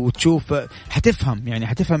جدا، وتشوف حتفهم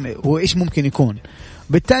هو إيش ممكن يكون.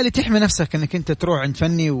 بالتالي تحمي نفسك إنك أنت تروح عند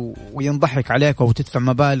فني وينضحك عليك وتدفع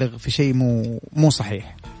مبالغ في شيء مو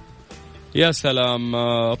صحيح. يا سلام.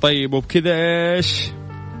 طيب وبكذا إيش؟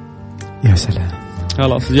 يا سلام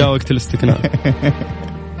خلاص جاء وقت الاستكناء.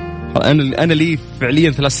 أنا لي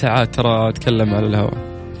فعليا 3 ساعات ترى أتكلم على الهواء،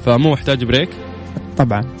 فمو محتاج بريك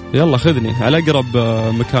طبعا. يلا خذني على أقرب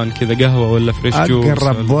مكان كذا، قهوة ولا فريش جوس،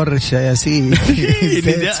 أقرب ورشة يا سيدي.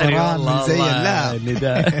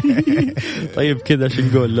 نداء. طيب كذا شو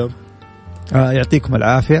نقول لهم؟ يعطيكم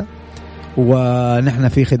العافية، ونحن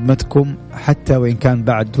في خدمتكم حتى وإن كان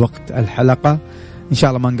بعد وقت الحلقة، إن شاء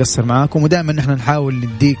الله ما نقصر معاكم، ودائما نحن نحاول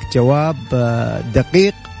نديك جواب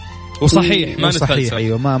دقيق وصحيح، ما نتفلسف.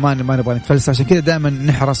 أيوة ما نبغى نتفلسف، عشان كذا دائما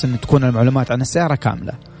نحرص أن تكون المعلومات عن السيارة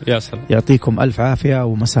كاملة. يا سلام. يعطيكم ألف عافية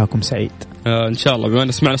ومساكم سعيد. إن شاء الله بما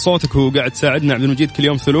أن سمعنا صوتك وقاعد تساعدنا عبد المجيد كل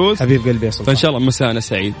يوم ثلوث، حبيب قلبي يا سلطان، فإن شاء الله مسانا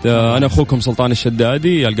سعيد. أنا أخوكم سلطان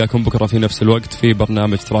الشدادي، ألقاكم بكرة في نفس الوقت في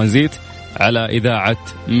برنامج ترانزيت على إذاعة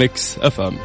ميكس FM.